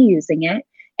going to be using it.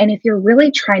 And if you're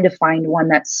really trying to find one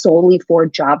that's solely for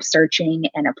job searching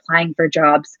and applying for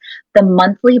jobs, the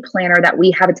monthly planner that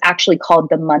we have, it's actually called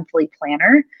the monthly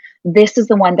planner. This is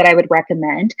the one that I would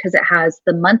recommend because it has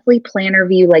the monthly planner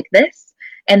view like this.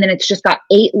 And then it's just got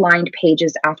 8 lined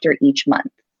pages after each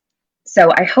month. So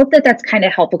I hope that that's kind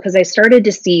of helpful because I started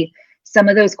to see some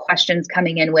of those questions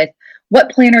coming in with,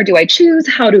 what planner do I choose?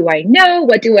 How do I know?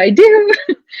 What do I do?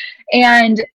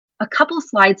 And a couple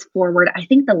slides forward, I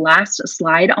think the last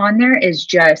slide on there is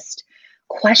just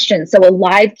questions. So a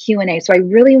live Q&A. So I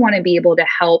really want to be able to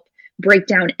help break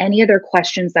down any other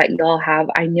questions that y'all have.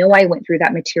 I know I went through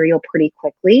that material pretty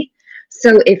quickly.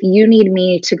 So if you need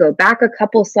me to go back a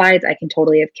couple slides, I can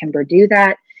totally have Kimber do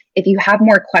that. If you have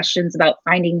more questions about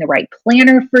finding the right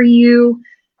planner for you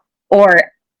or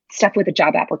stuff with the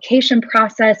job application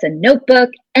process and notebook,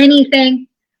 anything,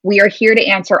 we are here to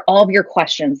answer all of your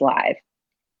questions live.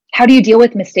 How do you deal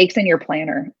with mistakes in your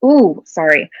planner? Ooh,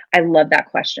 sorry. I love that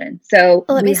question. So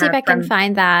let me see if I can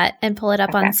find that and pull it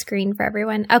up on screen for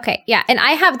everyone. Okay. Yeah. And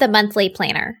I have the monthly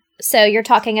planner. So you're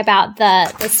talking about the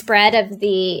spread of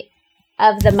the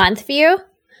month view.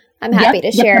 I'm happy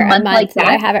to share a month that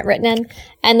I haven't written in.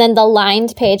 And then the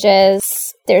lined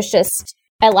pages,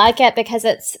 I like it because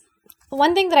it's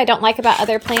one thing that I don't like about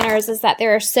other planners is that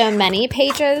there are so many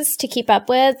pages to keep up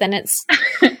with, and it's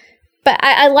but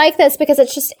I like this because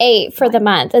it's just 8 for the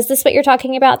month. Is this what you're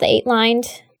talking about, the 8 lined?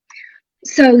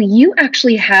 So you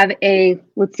actually have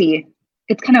let's see,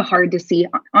 it's kind of hard to see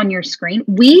on your screen.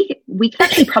 We can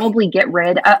actually probably get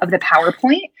rid of the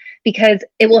PowerPoint because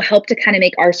it will help to kind of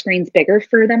make our screens bigger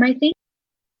for them, I think.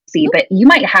 But you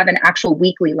might have an actual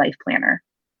weekly life planner.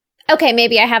 Okay,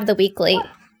 maybe I have the weekly.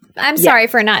 I'm sorry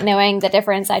for not knowing the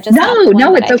difference. I just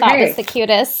it's okay. Thought was the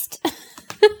cutest.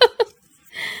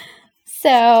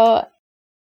 So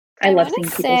I love seeing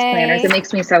people's planners. It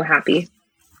makes me so happy.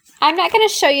 I'm not going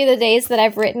to show you the days that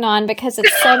I've written on because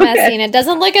it's so messy and it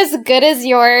doesn't look as good as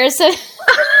yours.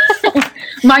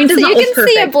 Mine does not look perfect. You can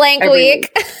see a blank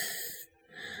week.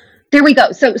 There we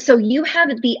go. So you have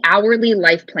the hourly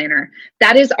life planner.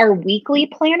 That is our weekly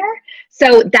planner.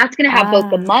 So that's going to have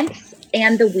both the months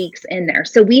and the weeks in there.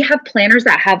 So we have planners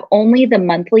that have only the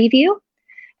monthly view.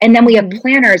 And then we have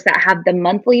planners that have the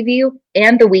monthly view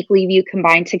and the weekly view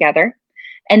combined together.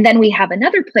 And then we have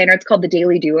another planner. It's called the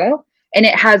Daily Duo. And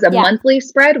it has a monthly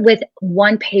spread with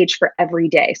 1 page for every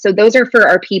day. So those are for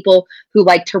our people who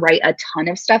like to write a ton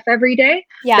of stuff every day.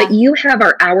 Yeah. But you have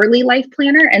our hourly life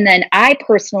planner. And then I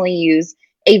personally use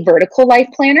a vertical life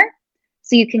planner.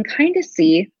 So you can kind of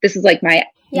see, this is like my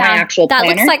actual planner.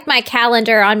 That looks like my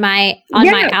calendar on my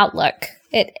Outlook.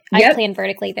 I plan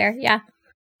vertically there. Yeah.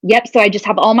 Yep. So I just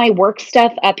have all my work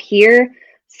stuff up here,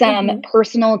 some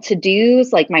personal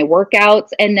to-dos like my workouts.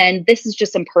 And then this is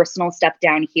just some personal stuff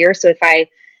down here. So if I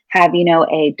have,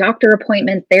 a doctor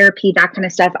appointment, therapy, that kind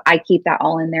of stuff, I keep that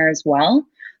all in there as well.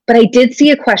 But I did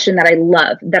see a question that I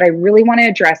love that I really want to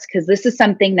address because this is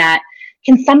something that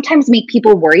can sometimes make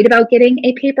people worried about getting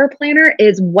a paper planner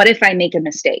is what if I make a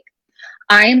mistake?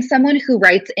 I am someone who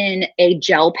writes in a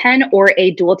gel pen or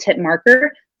a dual tip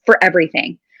marker for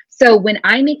everything. So when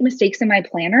I make mistakes in my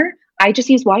planner, I just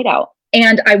use whiteout.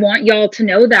 And I want y'all to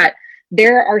know that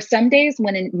there are some days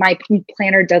when my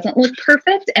planner doesn't look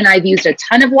perfect and I've used a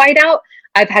ton of whiteout.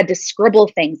 I've had to scribble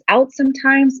things out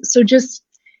sometimes. So just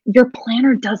your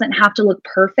planner doesn't have to look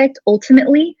perfect.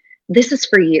 Ultimately, this is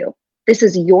for you. This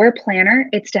is your planner.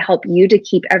 It's to help you to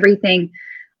keep everything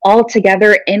all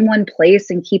together in one place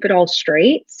and keep it all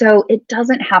straight. So it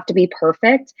doesn't have to be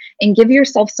perfect, and give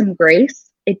yourself some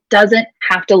grace. It doesn't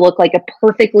have to look like a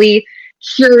perfectly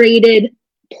curated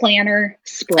planner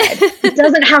spread. It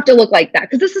doesn't have to look like that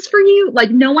because this is for you.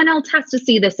 Like no one else has to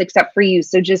see this except for you.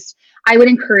 So I would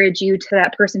encourage you, to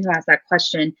that person who asked that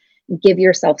question, give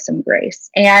yourself some grace.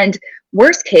 And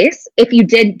worst case, if you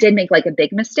did make like a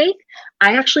big mistake,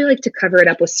 I actually like to cover it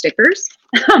up with stickers.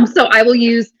 So I will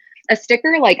use a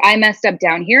sticker. Like I messed up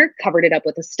down here, covered it up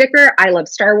with a sticker. I love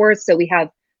Star Wars, so we have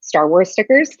Star Wars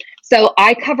stickers. So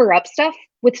I cover up stuff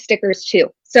with stickers too.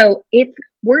 So if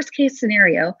worst case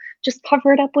scenario, just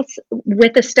cover it up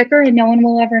with a sticker and no one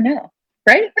will ever know,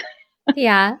 right?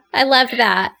 Yeah, I love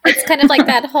that. It's kind of like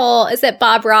that whole, is it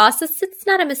Bob Ross? It's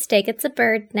not a mistake. It's a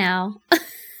bird now.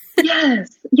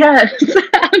 Yes,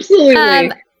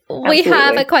 absolutely. We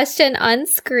have a question on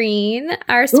screen.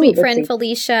 Our sweet friend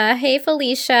Felicia. Hey,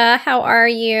 Felicia, how are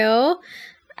you?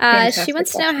 She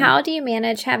wants to know, how do you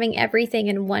manage having everything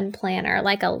in one planner,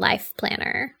 like a life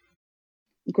planner?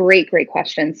 Great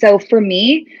question. So for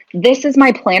me, this is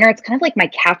my planner. It's kind of like my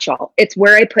catch-all. It's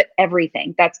where I put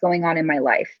everything that's going on in my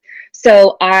life.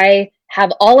 So I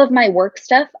have all of my work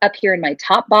stuff up here in my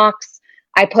top box.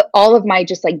 I put all of my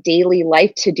just like daily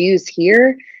life to-dos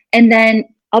here. And then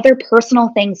other personal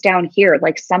things down here.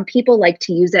 Like some people like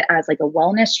to use it as like a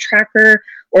wellness tracker,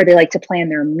 or they like to plan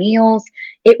their meals.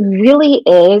 It really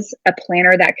is a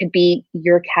planner that could be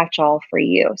your catch-all for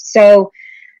you. So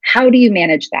how do you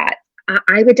manage that?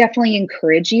 I would definitely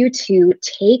encourage you to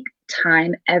take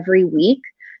time every week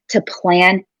to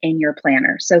plan in your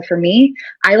planner. So for me,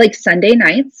 I like Sunday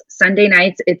nights. Sunday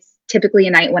nights, it's typically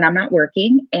a night when I'm not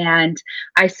working, and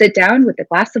I sit down with a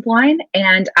glass of wine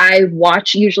and I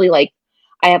watch, usually like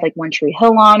I have like One Tree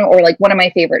Hill on, or like one of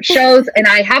my favorite shows, and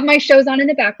I have my shows on in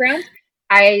the background.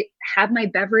 I have my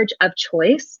beverage of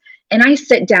choice and I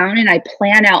sit down and I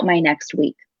plan out my next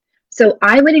week. So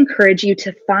I would encourage you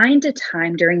to find a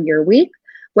time during your week,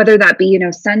 whether that be,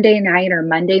 Sunday night or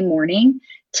Monday morning,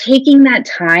 taking that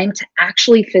time to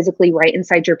actually physically write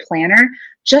inside your planner,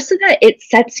 just so that it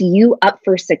sets you up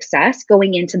for success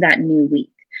going into that new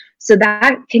week. So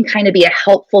that can kind of be a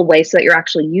helpful way so that you're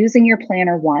actually using your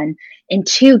planner, one, and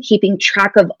two, keeping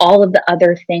track of all of the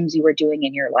other things you were doing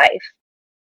in your life.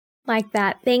 Like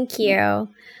that. Thank you.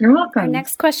 You're welcome. Our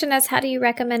next question is, how do you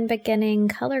recommend beginning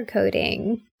color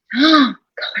coding? Color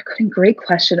coding, great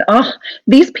question. Oh,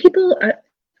 these people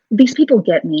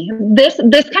get me. This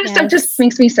kind of stuff just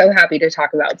makes me so happy to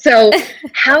talk about. So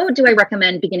how do I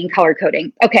recommend beginning color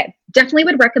coding? Okay, definitely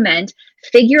would recommend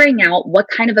figuring out what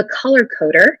kind of a color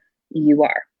coder you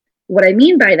are. What I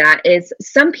mean by that is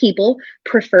some people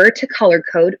prefer to color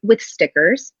code with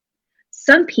stickers.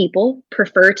 Some people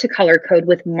prefer to color code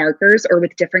with markers or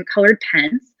with different colored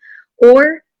pens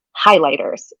or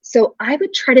highlighters. So I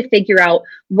would try to figure out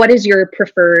what is your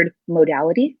preferred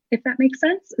modality, if that makes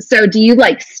sense. So do you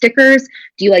like stickers?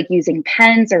 Do you like using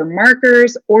pens or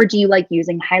markers, or do you like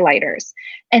using highlighters?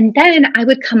 And then I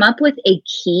would come up with a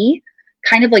key,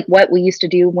 kind of like what we used to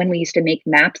do when we used to make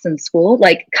maps in school,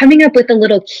 like coming up with a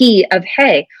little key of,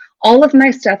 hey, all of my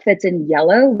stuff that's in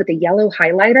yellow with a yellow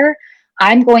highlighter,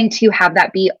 I'm going to have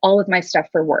that be all of my stuff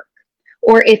for work.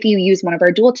 Or if you use one of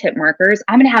our dual tip markers,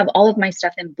 I'm going to have all of my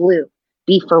stuff in blue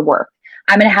be for work.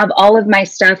 I'm going to have all of my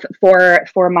stuff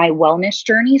for my wellness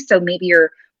journey. So maybe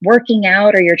you're working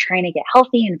out or you're trying to get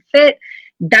healthy and fit.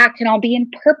 That can all be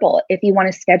in purple if you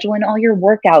want to schedule in all your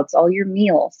workouts, all your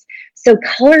meals. So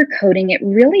color coding, it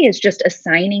really is just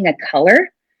assigning a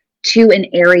color to an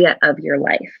area of your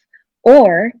life.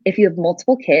 Or if you have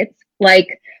multiple kids,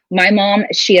 like my mom,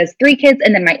 she has 3 kids,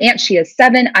 and then my aunt, she has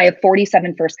 7. I have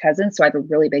 47 first cousins, so I have a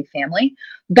really big family.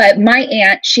 But my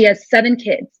aunt, she has 7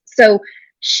 kids. So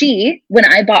she, when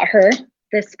I bought her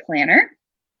this planner,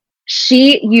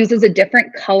 she uses a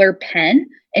different color pen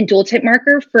and dual tip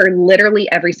marker for literally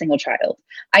every single child.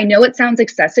 I know it sounds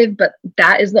excessive, but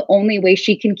that is the only way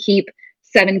she can keep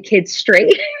 7 kids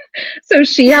straight. So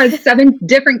she has 7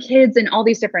 different kids in all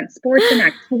these different sports and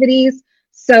activities.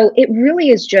 So it really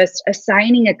is just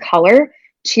assigning a color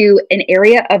to an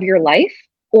area of your life,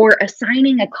 or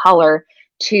assigning a color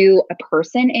to a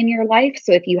person in your life.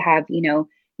 So if you have,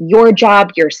 your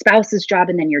job, your spouse's job,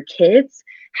 and then your kids,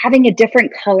 having a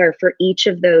different color for each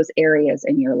of those areas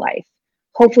in your life.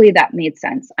 Hopefully that made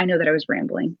sense. I know that I was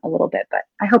rambling a little bit, but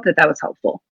I hope that was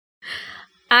helpful.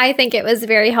 I think it was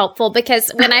very helpful,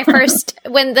 because when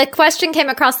when the question came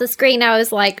across the screen, I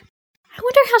was like, I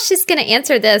wonder how she's going to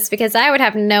answer this, because I would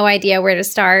have no idea where to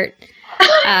start.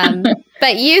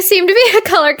 But you seem to be a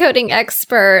color coding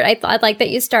expert. I like that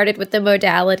you started with the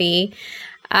modality.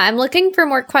 I'm looking for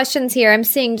more questions here. I'm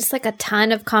seeing just like a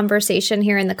ton of conversation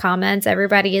here in the comments.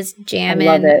 Everybody is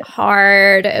jamming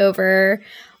hard over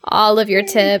all of your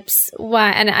tips.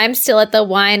 And I'm still at the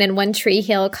wine and One Tree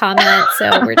Hill comment.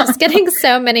 So we're just getting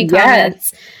so many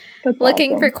comments. Yes,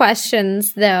 looking for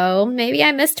questions, though. Maybe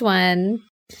I missed one.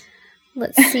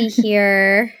 Let's see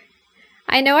here.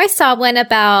 I know I saw one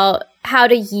about how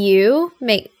do you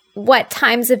what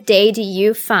times of day do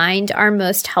you find are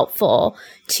most helpful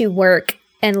to work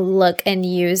and look and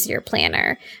use your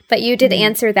planner? But you did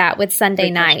answer that with Sunday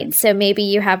night. So maybe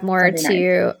you have more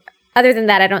other than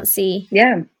that, I don't see.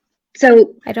 Yeah.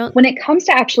 So when it comes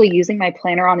to actually using my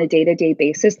planner on a day-to-day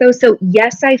basis, though, so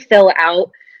yes, I fill out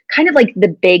kind of like the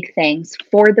big things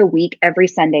for the week every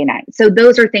Sunday night. So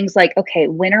those are things like, okay,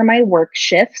 when are my work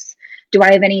shifts? Do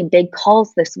I have any big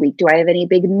calls this week? Do I have any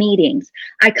big meetings?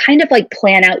 I kind of like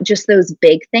plan out just those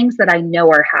big things that I know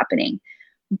are happening.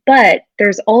 But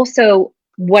there's also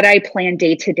what I plan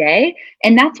day to day.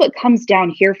 And that's what comes down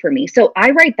here for me. So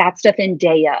I write that stuff in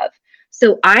day of.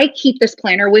 So I keep this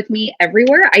planner with me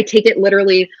everywhere. I take it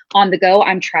literally on the go.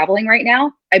 I'm traveling right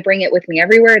now. I bring it with me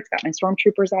everywhere. It's got my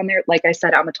stormtroopers on there. Like I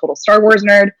said, I'm a total Star Wars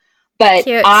nerd. But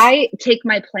Cute. I take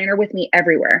my planner with me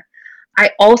everywhere.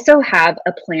 I also have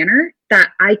a planner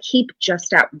that I keep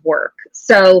just at work.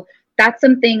 So that's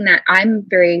something that I'm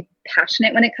very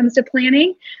passionate when it comes to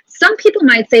planning. Some people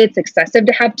might say it's excessive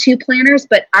to have two planners,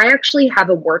 but I actually have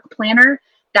a work planner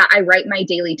that I write my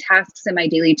daily tasks and my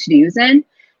daily to-dos in.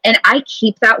 And I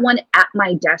keep that one at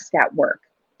my desk at work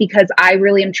because I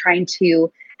really am trying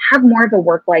to have more of a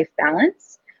work-life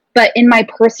balance. But in my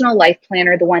personal life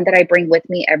planner, the one that I bring with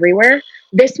me everywhere,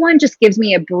 this one just gives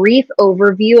me a brief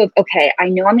overview of, okay, I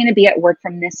know I'm going to be at work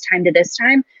from this time to this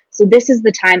time. So this is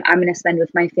the time I'm going to spend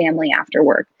with my family after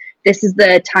work. This is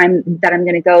the time that I'm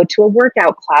going to go to a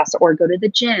workout class or go to the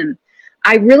gym.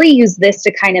 I really use this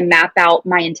to kind of map out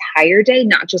my entire day,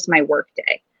 not just my work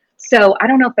day. So I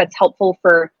don't know if that's helpful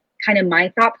for kind of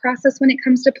my thought process when it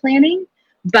comes to planning,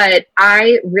 but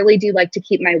I really do like to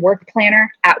keep my work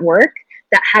planner at work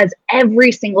that has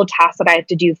every single task that I have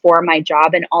to do for my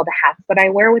job and all the hats that I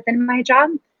wear within my job.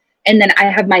 And then I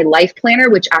have my life planner,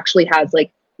 which actually has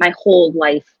like my whole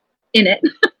life in it.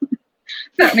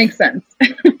 If that makes sense.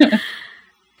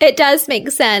 It does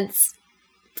make sense.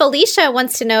 Felicia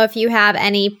wants to know if you have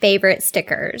any favorite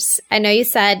stickers. I know you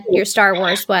said your Star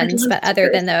Wars ones, but other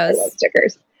than those. I love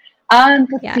stickers.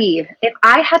 Let's see. If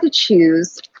I had to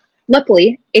choose,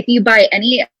 luckily, if you buy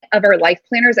any of our life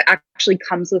planners, it actually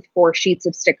comes with 4 sheets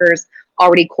of stickers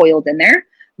already coiled in there.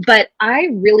 But I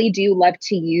really do love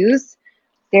to use,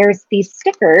 there's these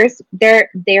stickers. They're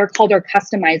called our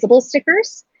customizable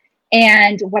stickers.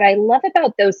 And what I love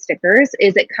about those stickers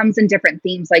is it comes in different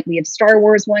themes. Like we have Star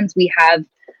Wars ones. We have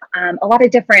a lot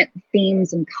of different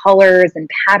themes and colors and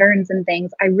patterns and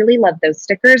things. I really love those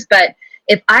stickers. But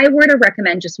if I were to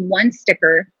recommend just one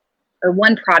sticker or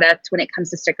one product when it comes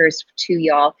to stickers to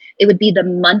y'all, it would be the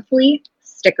monthly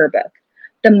sticker book.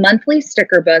 The monthly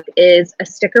sticker book is a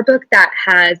sticker book that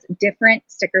has different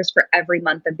stickers for every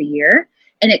month of the year,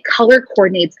 and it color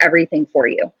coordinates everything for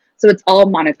you. So it's all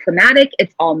monochromatic,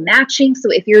 it's all matching. So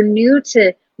if you're new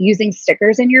to using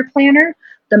stickers in your planner,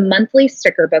 the monthly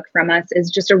sticker book from us is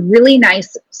just a really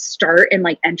nice start and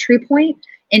like entry point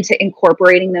into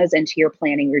incorporating those into your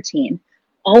planning routine.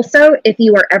 Also, if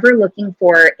you are ever looking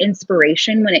for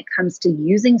inspiration when it comes to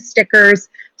using stickers,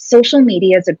 social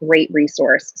media is a great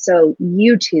resource. So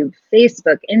YouTube,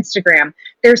 Facebook, Instagram,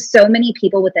 there's so many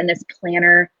people within this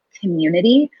planner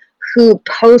community who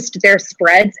post their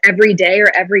spreads every day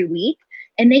or every week,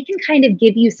 and they can kind of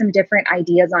give you some different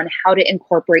ideas on how to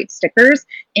incorporate stickers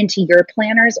into your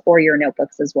planners or your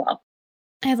notebooks as well.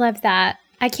 I love that.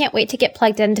 I can't wait to get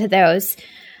plugged into those.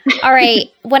 All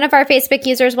right. One of our Facebook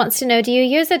users wants to know, do you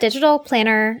use a digital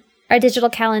planner or digital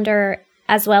calendar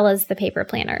as well as the paper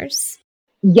planners?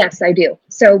 Yes, I do.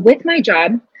 So with my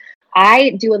job,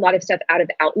 I do a lot of stuff out of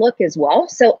Outlook as well.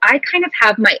 So I kind of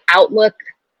have my Outlook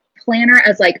planner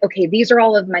as like, okay, these are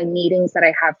all of my meetings that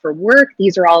I have for work.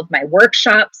 These are all of my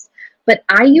workshops. But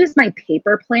I use my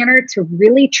paper planner to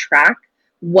really track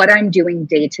what I'm doing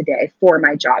day to day for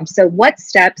my job. So what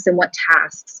steps and what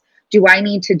tasks do I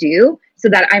need to do so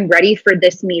that I'm ready for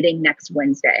this meeting next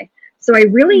Wednesday? So I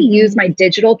really use my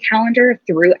digital calendar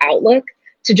through Outlook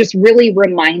to just really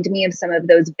remind me of some of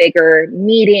those bigger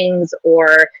meetings,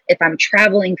 or if I'm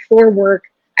traveling for work,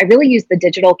 I really use the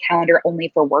digital calendar only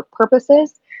for work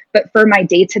purposes. But for my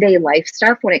day-to-day life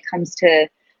stuff, when it comes to,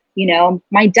 you know,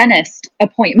 my dentist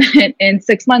appointment in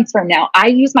 6 months from now, I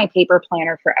use my paper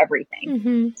planner for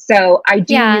everything. So I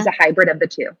do use a hybrid of the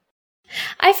two.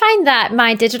 I find that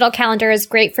my digital calendar is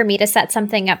great for me to set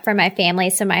something up for my family,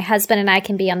 so my husband and I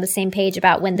can be on the same page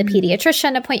about when the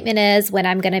pediatrician appointment is, when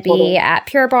I'm going to be at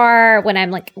Pure Barre, when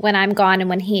I'm gone, and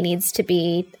when he needs to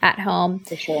be at home.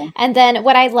 For sure. And then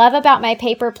what I love about my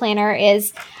paper planner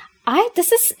is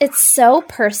it's so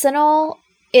personal.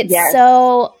 It's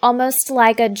so almost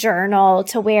like a journal,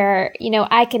 to where, you know,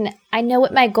 I know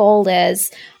what my goal is.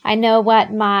 I know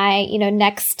what my,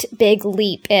 next big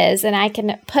leap is, and I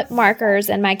can put markers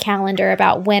in my calendar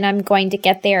about when I'm going to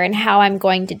get there and how I'm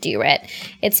going to do it.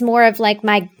 It's more of like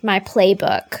my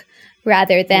playbook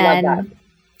rather than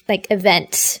like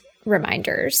event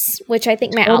reminders, which I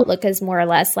think my Outlook is more or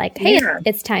less like, hey,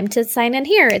 it's time to sign in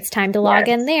here. It's time to log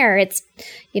in there. It's,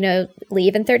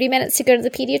 leave in 30 minutes to go to the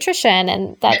pediatrician.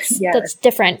 And that's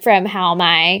different from how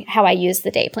I use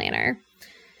the day planner.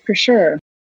 For sure.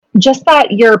 Just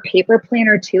that your paper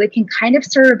planner too, it can kind of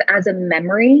serve as a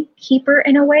memory keeper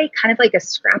in a way, kind of like a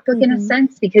scrapbook in a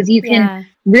sense, because you can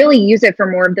really use it for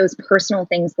more of those personal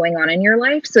things going on in your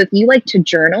life. So if you like to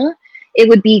journal, it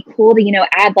would be cool to,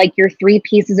 add like your 3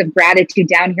 pieces of gratitude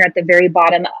down here at the very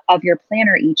bottom of your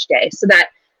planner each day, so that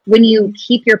when you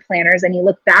keep your planners and you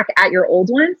look back at your old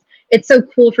ones, it's so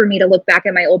cool for me to look back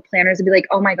at my old planners and be like,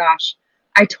 oh my gosh,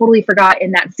 I totally forgot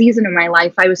in that season of my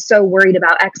life, I was so worried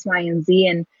about X, Y, and Z.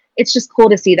 And it's just cool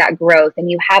to see that growth,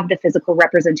 and you have the physical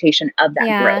representation of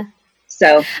that growth.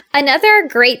 So another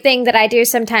great thing that I do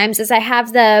sometimes is I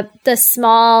have the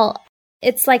small,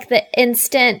 it's like the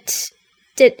instant,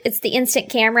 it's the instant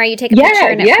camera. You take a picture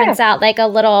and it prints out like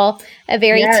a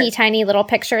very tiny little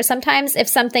picture. Sometimes if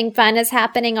something fun is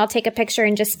happening, I'll take a picture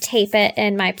and just tape it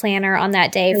in my planner on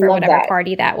that day for whatever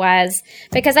party that was,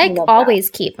 because I always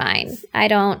keep mine. I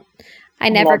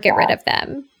never get rid of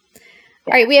them.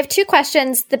 All right, we have 2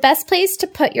 questions. The best place to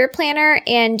put your planner,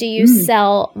 and do you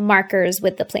sell markers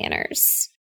with the planners?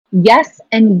 Yes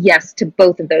and yes to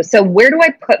both of those. So where do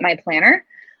I put my planner?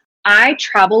 I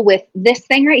travel with this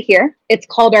thing right here. It's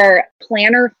called our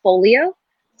planner folio.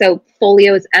 So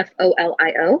folio is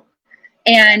Folio.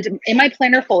 And in my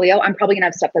planner folio, I'm probably going to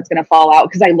have stuff that's going to fall out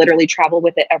because I literally travel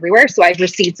with it everywhere. So I have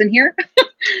receipts in here.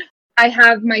 I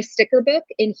have my sticker book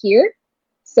in here.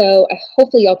 So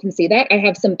hopefully y'all can see that. I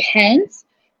have some pens.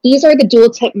 These are the dual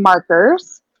tip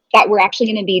markers that we're actually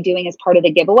going to be doing as part of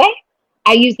the giveaway.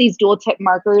 I use these dual tip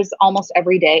markers almost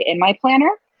every day in my planner.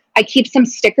 I keep some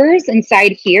stickers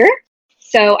inside here.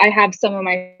 So I have some of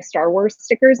my Star Wars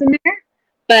stickers in there.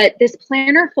 But this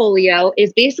planner folio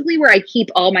is basically where I keep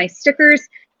all my stickers,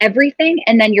 everything.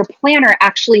 And then your planner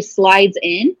actually slides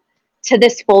in to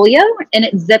this folio and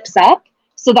it zips up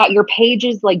so that your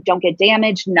pages like don't get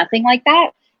damaged, nothing like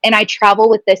that. And I travel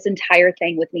with this entire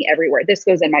thing with me everywhere. This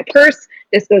goes in my purse.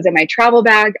 This goes in my travel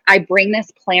bag. I bring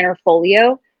this planner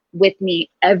folio with me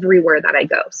everywhere that I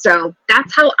go. So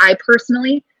that's how I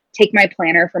personally take my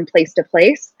planner from place to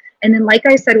place. And then, like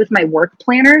I said, with my work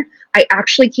planner, I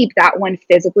actually keep that one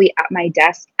physically at my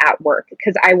desk at work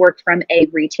because I work from a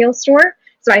retail store.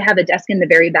 So I have a desk in the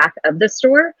very back of the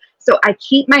store. So I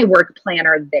keep my work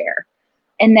planner there.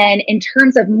 And then in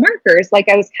terms of markers, like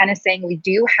I was kind of saying, we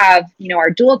do have,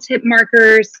 our dual tip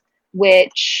markers,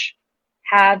 which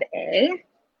have a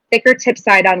thicker tip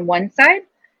side on one side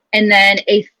and then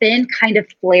a thin kind of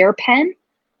flare pen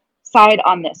side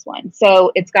on this one.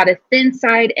 So it's got a thin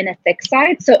side and a thick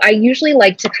side. So I usually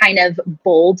like to kind of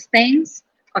bold things.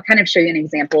 I'll kind of show you an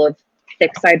example of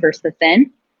thick side versus the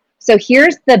thin. So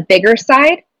here's the bigger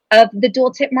side of the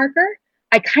dual tip marker.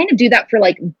 I kind of do that for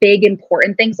like big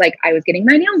important things, like I was getting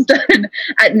my nails done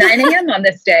at 9 a.m. on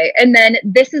this day. And then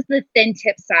this is the thin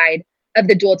tip side of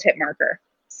the dual tip marker.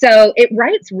 So it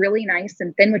writes really nice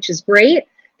and thin, which is great.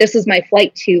 This is my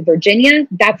flight to Virginia.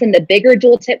 That's in the bigger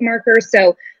dual tip marker.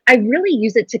 So I really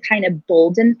use it to kind of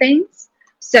bolden things.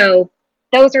 So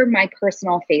those are my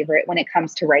personal favorite when it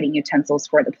comes to writing utensils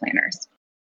for the planners.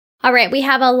 All right. We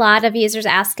have a lot of users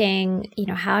asking,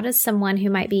 how does someone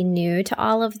who might be new to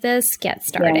all of this get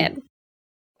started?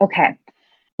 Yeah. Okay.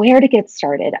 Where to get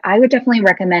started? I would definitely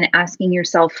recommend asking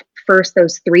yourself first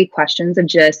those 3 questions of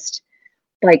just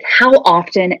like, how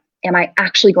often am I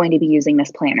actually going to be using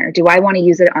this planner? Do I want to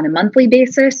use it on a monthly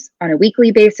basis, on a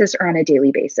weekly basis, or on a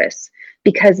daily basis?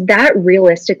 Because that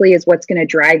realistically is what's going to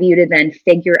drive you to then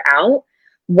figure out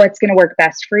what's going to work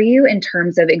best for you in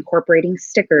terms of incorporating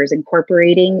stickers,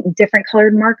 incorporating different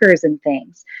colored markers and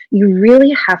things. You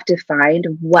really have to find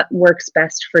what works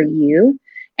best for you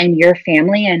and your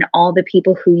family and all the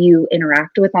people who you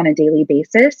interact with on a daily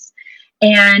basis.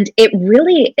 And it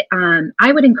really,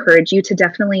 I would encourage you to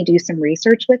definitely do some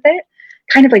research with it.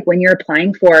 Kind of like when you're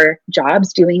applying for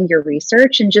jobs, doing your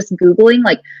research and just Googling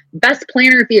like best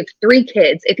planner if you have 3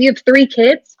 kids. If you have 3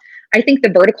 kids, I think the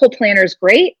vertical planner is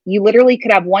great. You literally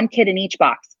could have 1 kid in each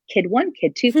box. Kid 1,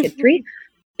 kid 2, kid 3.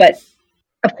 But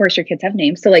of course your kids have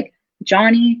names. So like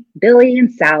Johnny, Billy, and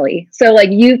Sally. So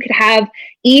like you could have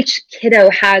each kiddo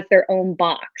has their own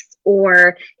box.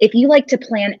 Or if you like to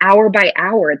plan hour by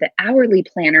hour, the hourly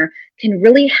planner can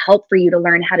really help for you to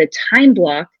learn how to time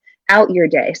block out your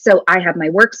day. So I have my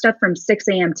work stuff from 6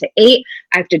 a.m. to 8.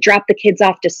 I have to drop the kids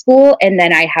off to school and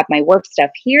then I have my work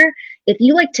stuff here. If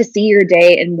you like to see your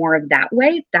day in more of that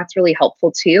way, that's really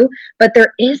helpful too. But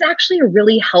there is actually a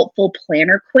really helpful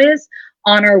planner quiz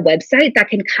on our website that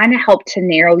can kind of help to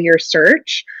narrow your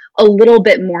search a little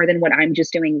bit more than what I'm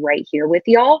just doing right here with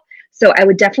y'all. So I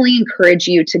would definitely encourage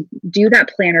you to do that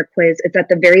planner quiz. It's at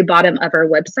the very bottom of our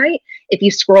website. If you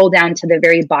scroll down to the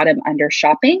very bottom under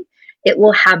shopping, it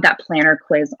will have that planner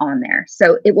quiz on there.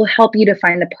 So it will help you to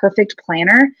find the perfect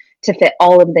planner to fit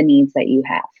all of the needs that you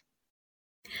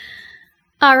have.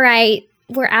 All right.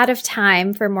 We're out of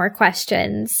time for more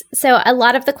questions. So a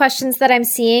lot of the questions that I'm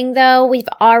seeing, though, we've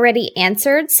already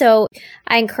answered. So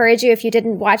I encourage you, if you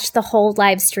didn't watch the whole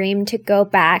live stream, to go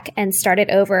back and start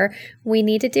it over. We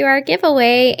need to do our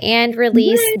giveaway and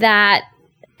release that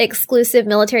exclusive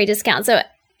military discount. So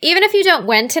even if you don't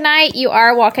win tonight, you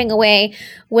are walking away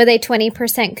with a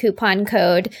 20% coupon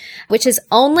code, which is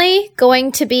only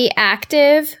going to be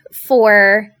active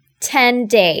for 10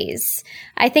 days.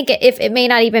 I think it may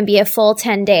not even be a full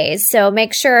 10 days. So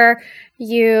make sure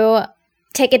you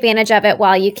take advantage of it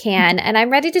while you can. And I'm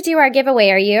ready to do our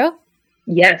giveaway. Are you?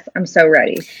 Yes, I'm so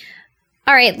ready.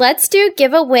 All right, let's do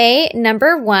giveaway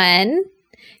number 1.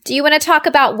 Do you want to talk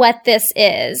about what this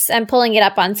is? I'm pulling it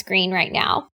up on screen right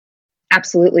now.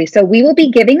 Absolutely. So we will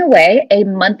be giving away a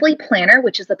monthly planner,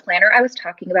 which is the planner I was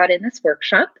talking about in this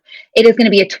workshop. It is going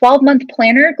to be a 12-month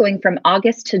planner going from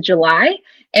August to July.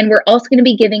 And we're also going to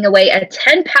be giving away a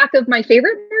 10-pack of my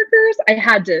favorite markers. I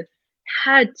had to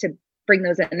bring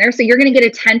those in there. So you're going to get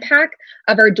a 10-pack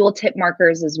of our dual tip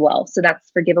markers as well. So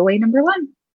that's for giveaway number 1.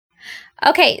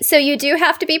 Okay, so you do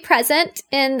have to be present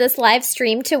in this live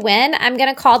stream to win. I'm going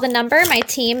to call the number. My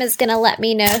team is going to let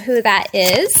me know who that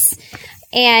is.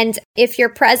 And if you're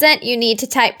present, you need to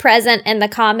type present in the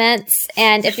comments.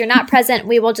 And if you're not present,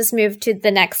 we will just move to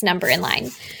the next number in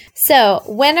line. So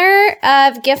winner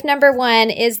of gift number 1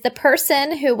 is the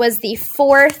person who was the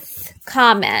 4th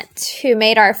comment, who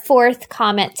made our 4th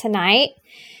comment tonight.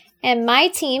 And my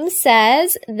team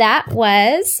says that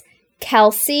was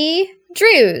Kelsey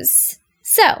Drews.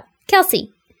 So,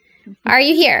 Kelsey, are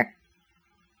you here?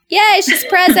 Yay, she's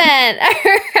present.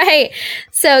 All right.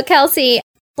 So, Kelsey,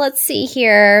 let's see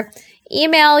here.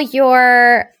 Email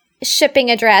your shipping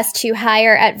address to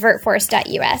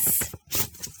hire@vertforce.us.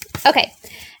 Okay.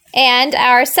 And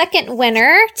our second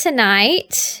winner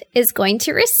tonight is going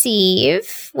to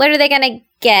receive, what are they going to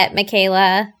get,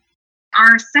 Michaela?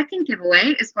 Our second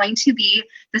giveaway is going to be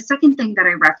the second thing that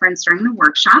I referenced during the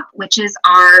workshop, which is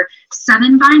our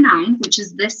 7x9, which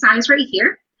is this size right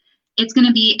here. It's going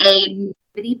to be a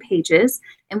pages.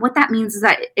 And what that means is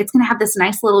that it's going to have this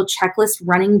nice little checklist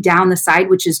running down the side,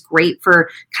 which is great for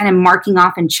kind of marking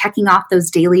off and checking off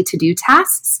those daily to-do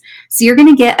tasks. So you're going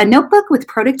to get a notebook with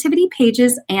productivity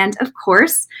pages and, of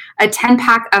course, a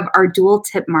 10-pack of our dual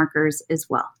tip markers as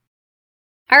well.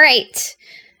 All right.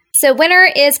 So winner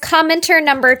is commenter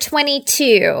number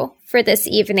 22 for this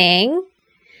evening.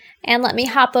 And let me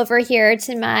hop over here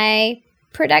to my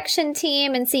production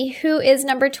team and see who is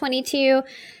number 22.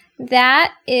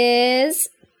 That is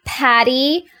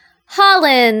Patty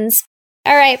Hollins.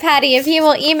 All right, Patty, if you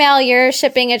will email your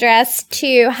shipping address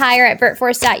to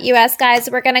hire@vertforce.us,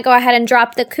 guys, we're going to go ahead and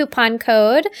drop the coupon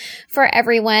code for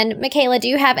everyone. Michaela, do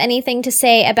you have anything to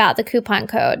say about the coupon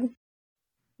code?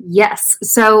 Yes.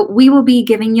 So we will be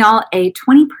giving y'all a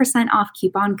 20% off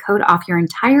coupon code off your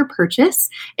entire purchase.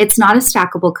 It's not a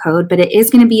stackable code, but it is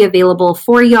going to be available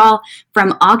for y'all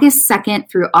from August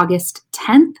 2nd through August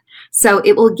 10th. So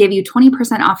it will give you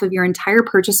 20% off of your entire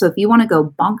purchase. So if you want to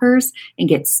go bonkers and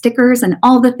get stickers and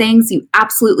all the things, you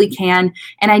absolutely can.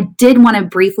 And I did want to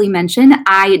briefly mention,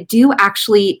 I do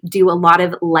actually do a lot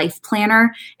of life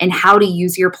planner and how to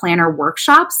use your planner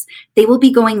workshops. They will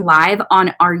be going live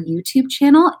on our YouTube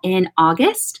channel in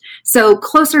August. So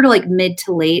closer to like mid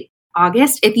to late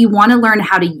August. If you want to learn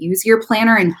how to use your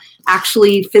planner and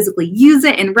actually physically use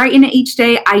it and write in it each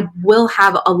day, I will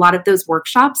have a lot of those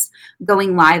workshops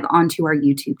going live onto our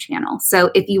YouTube channel.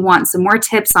 So if you want some more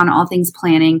tips on all things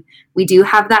planning, we do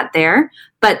have that there.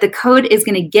 But the code is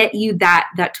going to get you that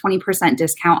 20%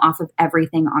 discount off of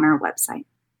everything on our website.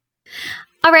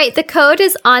 All right, the code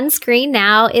is on screen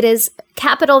now. It is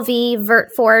capital V,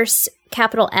 VertForce,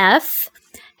 capital F,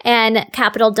 and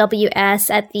capital WS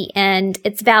at the end.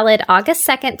 It's valid August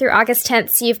 2nd through August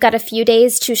 10th, so you've got a few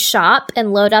days to shop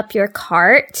and load up your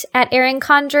cart at Erin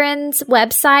Condren's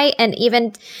website and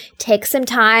even take some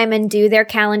time and do their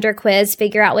calendar quiz,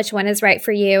 figure out which one is right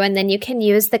for you, and then you can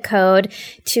use the code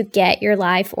to get your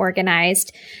life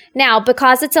organized. Now,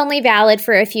 because it's only valid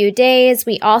for a few days,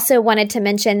 we also wanted to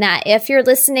mention that if you're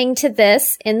listening to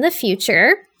this in the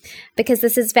future, because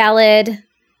this is valid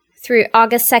through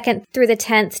August 2nd through the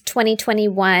 10th,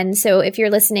 2021. So if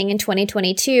you're listening in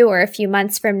 2022 or a few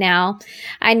months from now,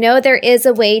 I know there is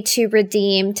a way to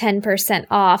redeem 10%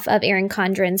 off of Erin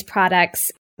Condren's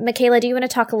products. Michaela, do you want to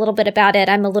talk a little bit about it?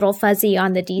 I'm a little fuzzy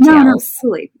on the details. No,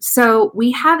 absolutely. So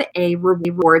we have a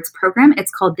rewards program.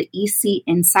 It's called the EC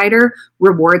Insider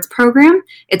Rewards Program.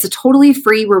 It's a totally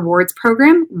free rewards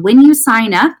program. When you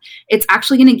sign up, it's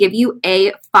actually going to give you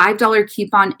a $5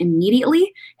 coupon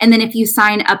immediately. And then if you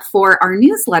sign up for our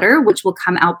newsletter, which will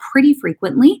come out pretty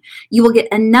frequently, you will get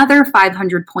another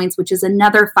 500 points, which is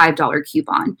another $5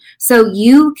 coupon. So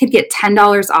you could get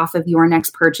 $10 off of your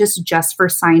next purchase just for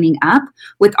signing up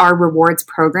with our rewards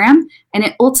program. And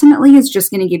it ultimately is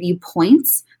just going to give you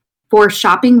points for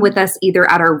shopping with us either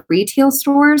at our retail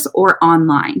stores or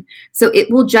online. So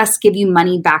it will just give you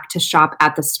money back to shop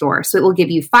at the store. So it will give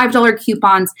you $5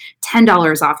 coupons,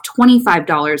 $10 off,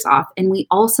 $25 off. And we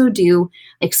also do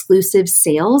exclusive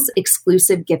sales,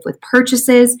 exclusive gift with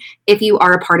purchases if you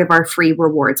are a part of our free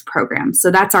rewards program.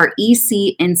 So that's our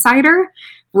EC Insider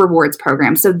rewards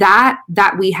program. So that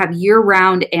we have year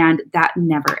round and that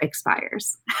never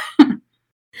expires.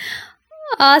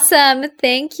 Awesome.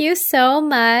 Thank you so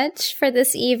much for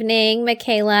this evening,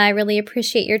 Michaela. I really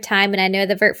appreciate your time, and I know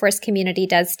the VertForce community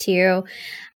does too.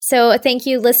 So thank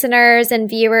you, listeners and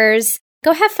viewers.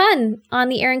 Go have fun on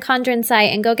the Erin Condren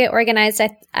site and go get organized.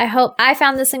 I hope I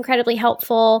found this incredibly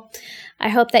helpful. I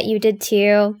hope that you did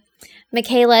too.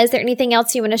 Michaela, is there anything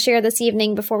else you want to share this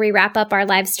evening before we wrap up our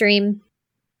live stream?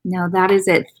 No, that is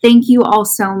it. Thank you all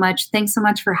so much. Thanks so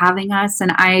much for having us.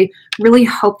 And I really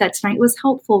hope that tonight was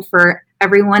helpful for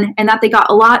everyone and that they got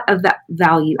a lot of that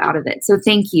value out of it. So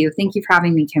thank you. Thank you for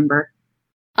having me, Kimber.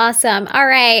 Awesome. All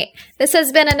right. This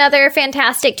has been another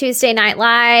fantastic Tuesday Night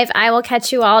Live. I will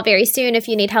catch you all very soon. If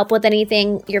you need help with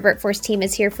anything, your VertForce team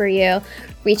is here for you.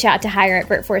 Reach out to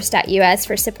hire@vertforce.us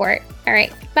for support. All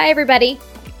right. Bye, everybody.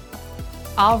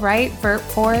 All right,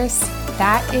 VertForce,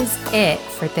 that is it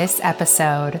for this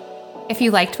episode. If you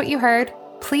liked what you heard,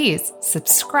 please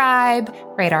subscribe,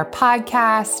 rate our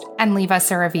podcast, and leave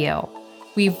us a review.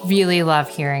 We really love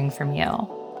hearing from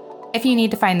you. If you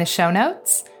need to find the show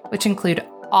notes, which include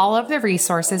all of the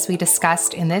resources we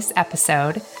discussed in this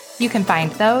episode, you can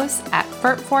find those at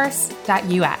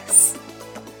vertforce.us.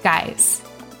 Guys,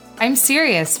 I'm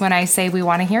serious when I say we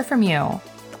want to hear from you.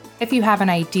 If you have an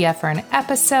idea for an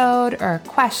episode or a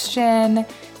question,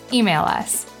 email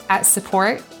us at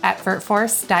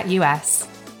support@vertforce.us.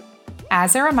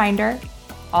 As a reminder,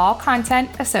 all content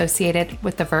associated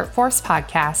with the VertForce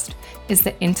podcast is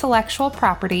the intellectual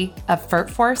property of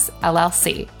VertForce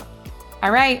LLC.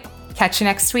 All right, catch you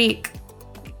next week.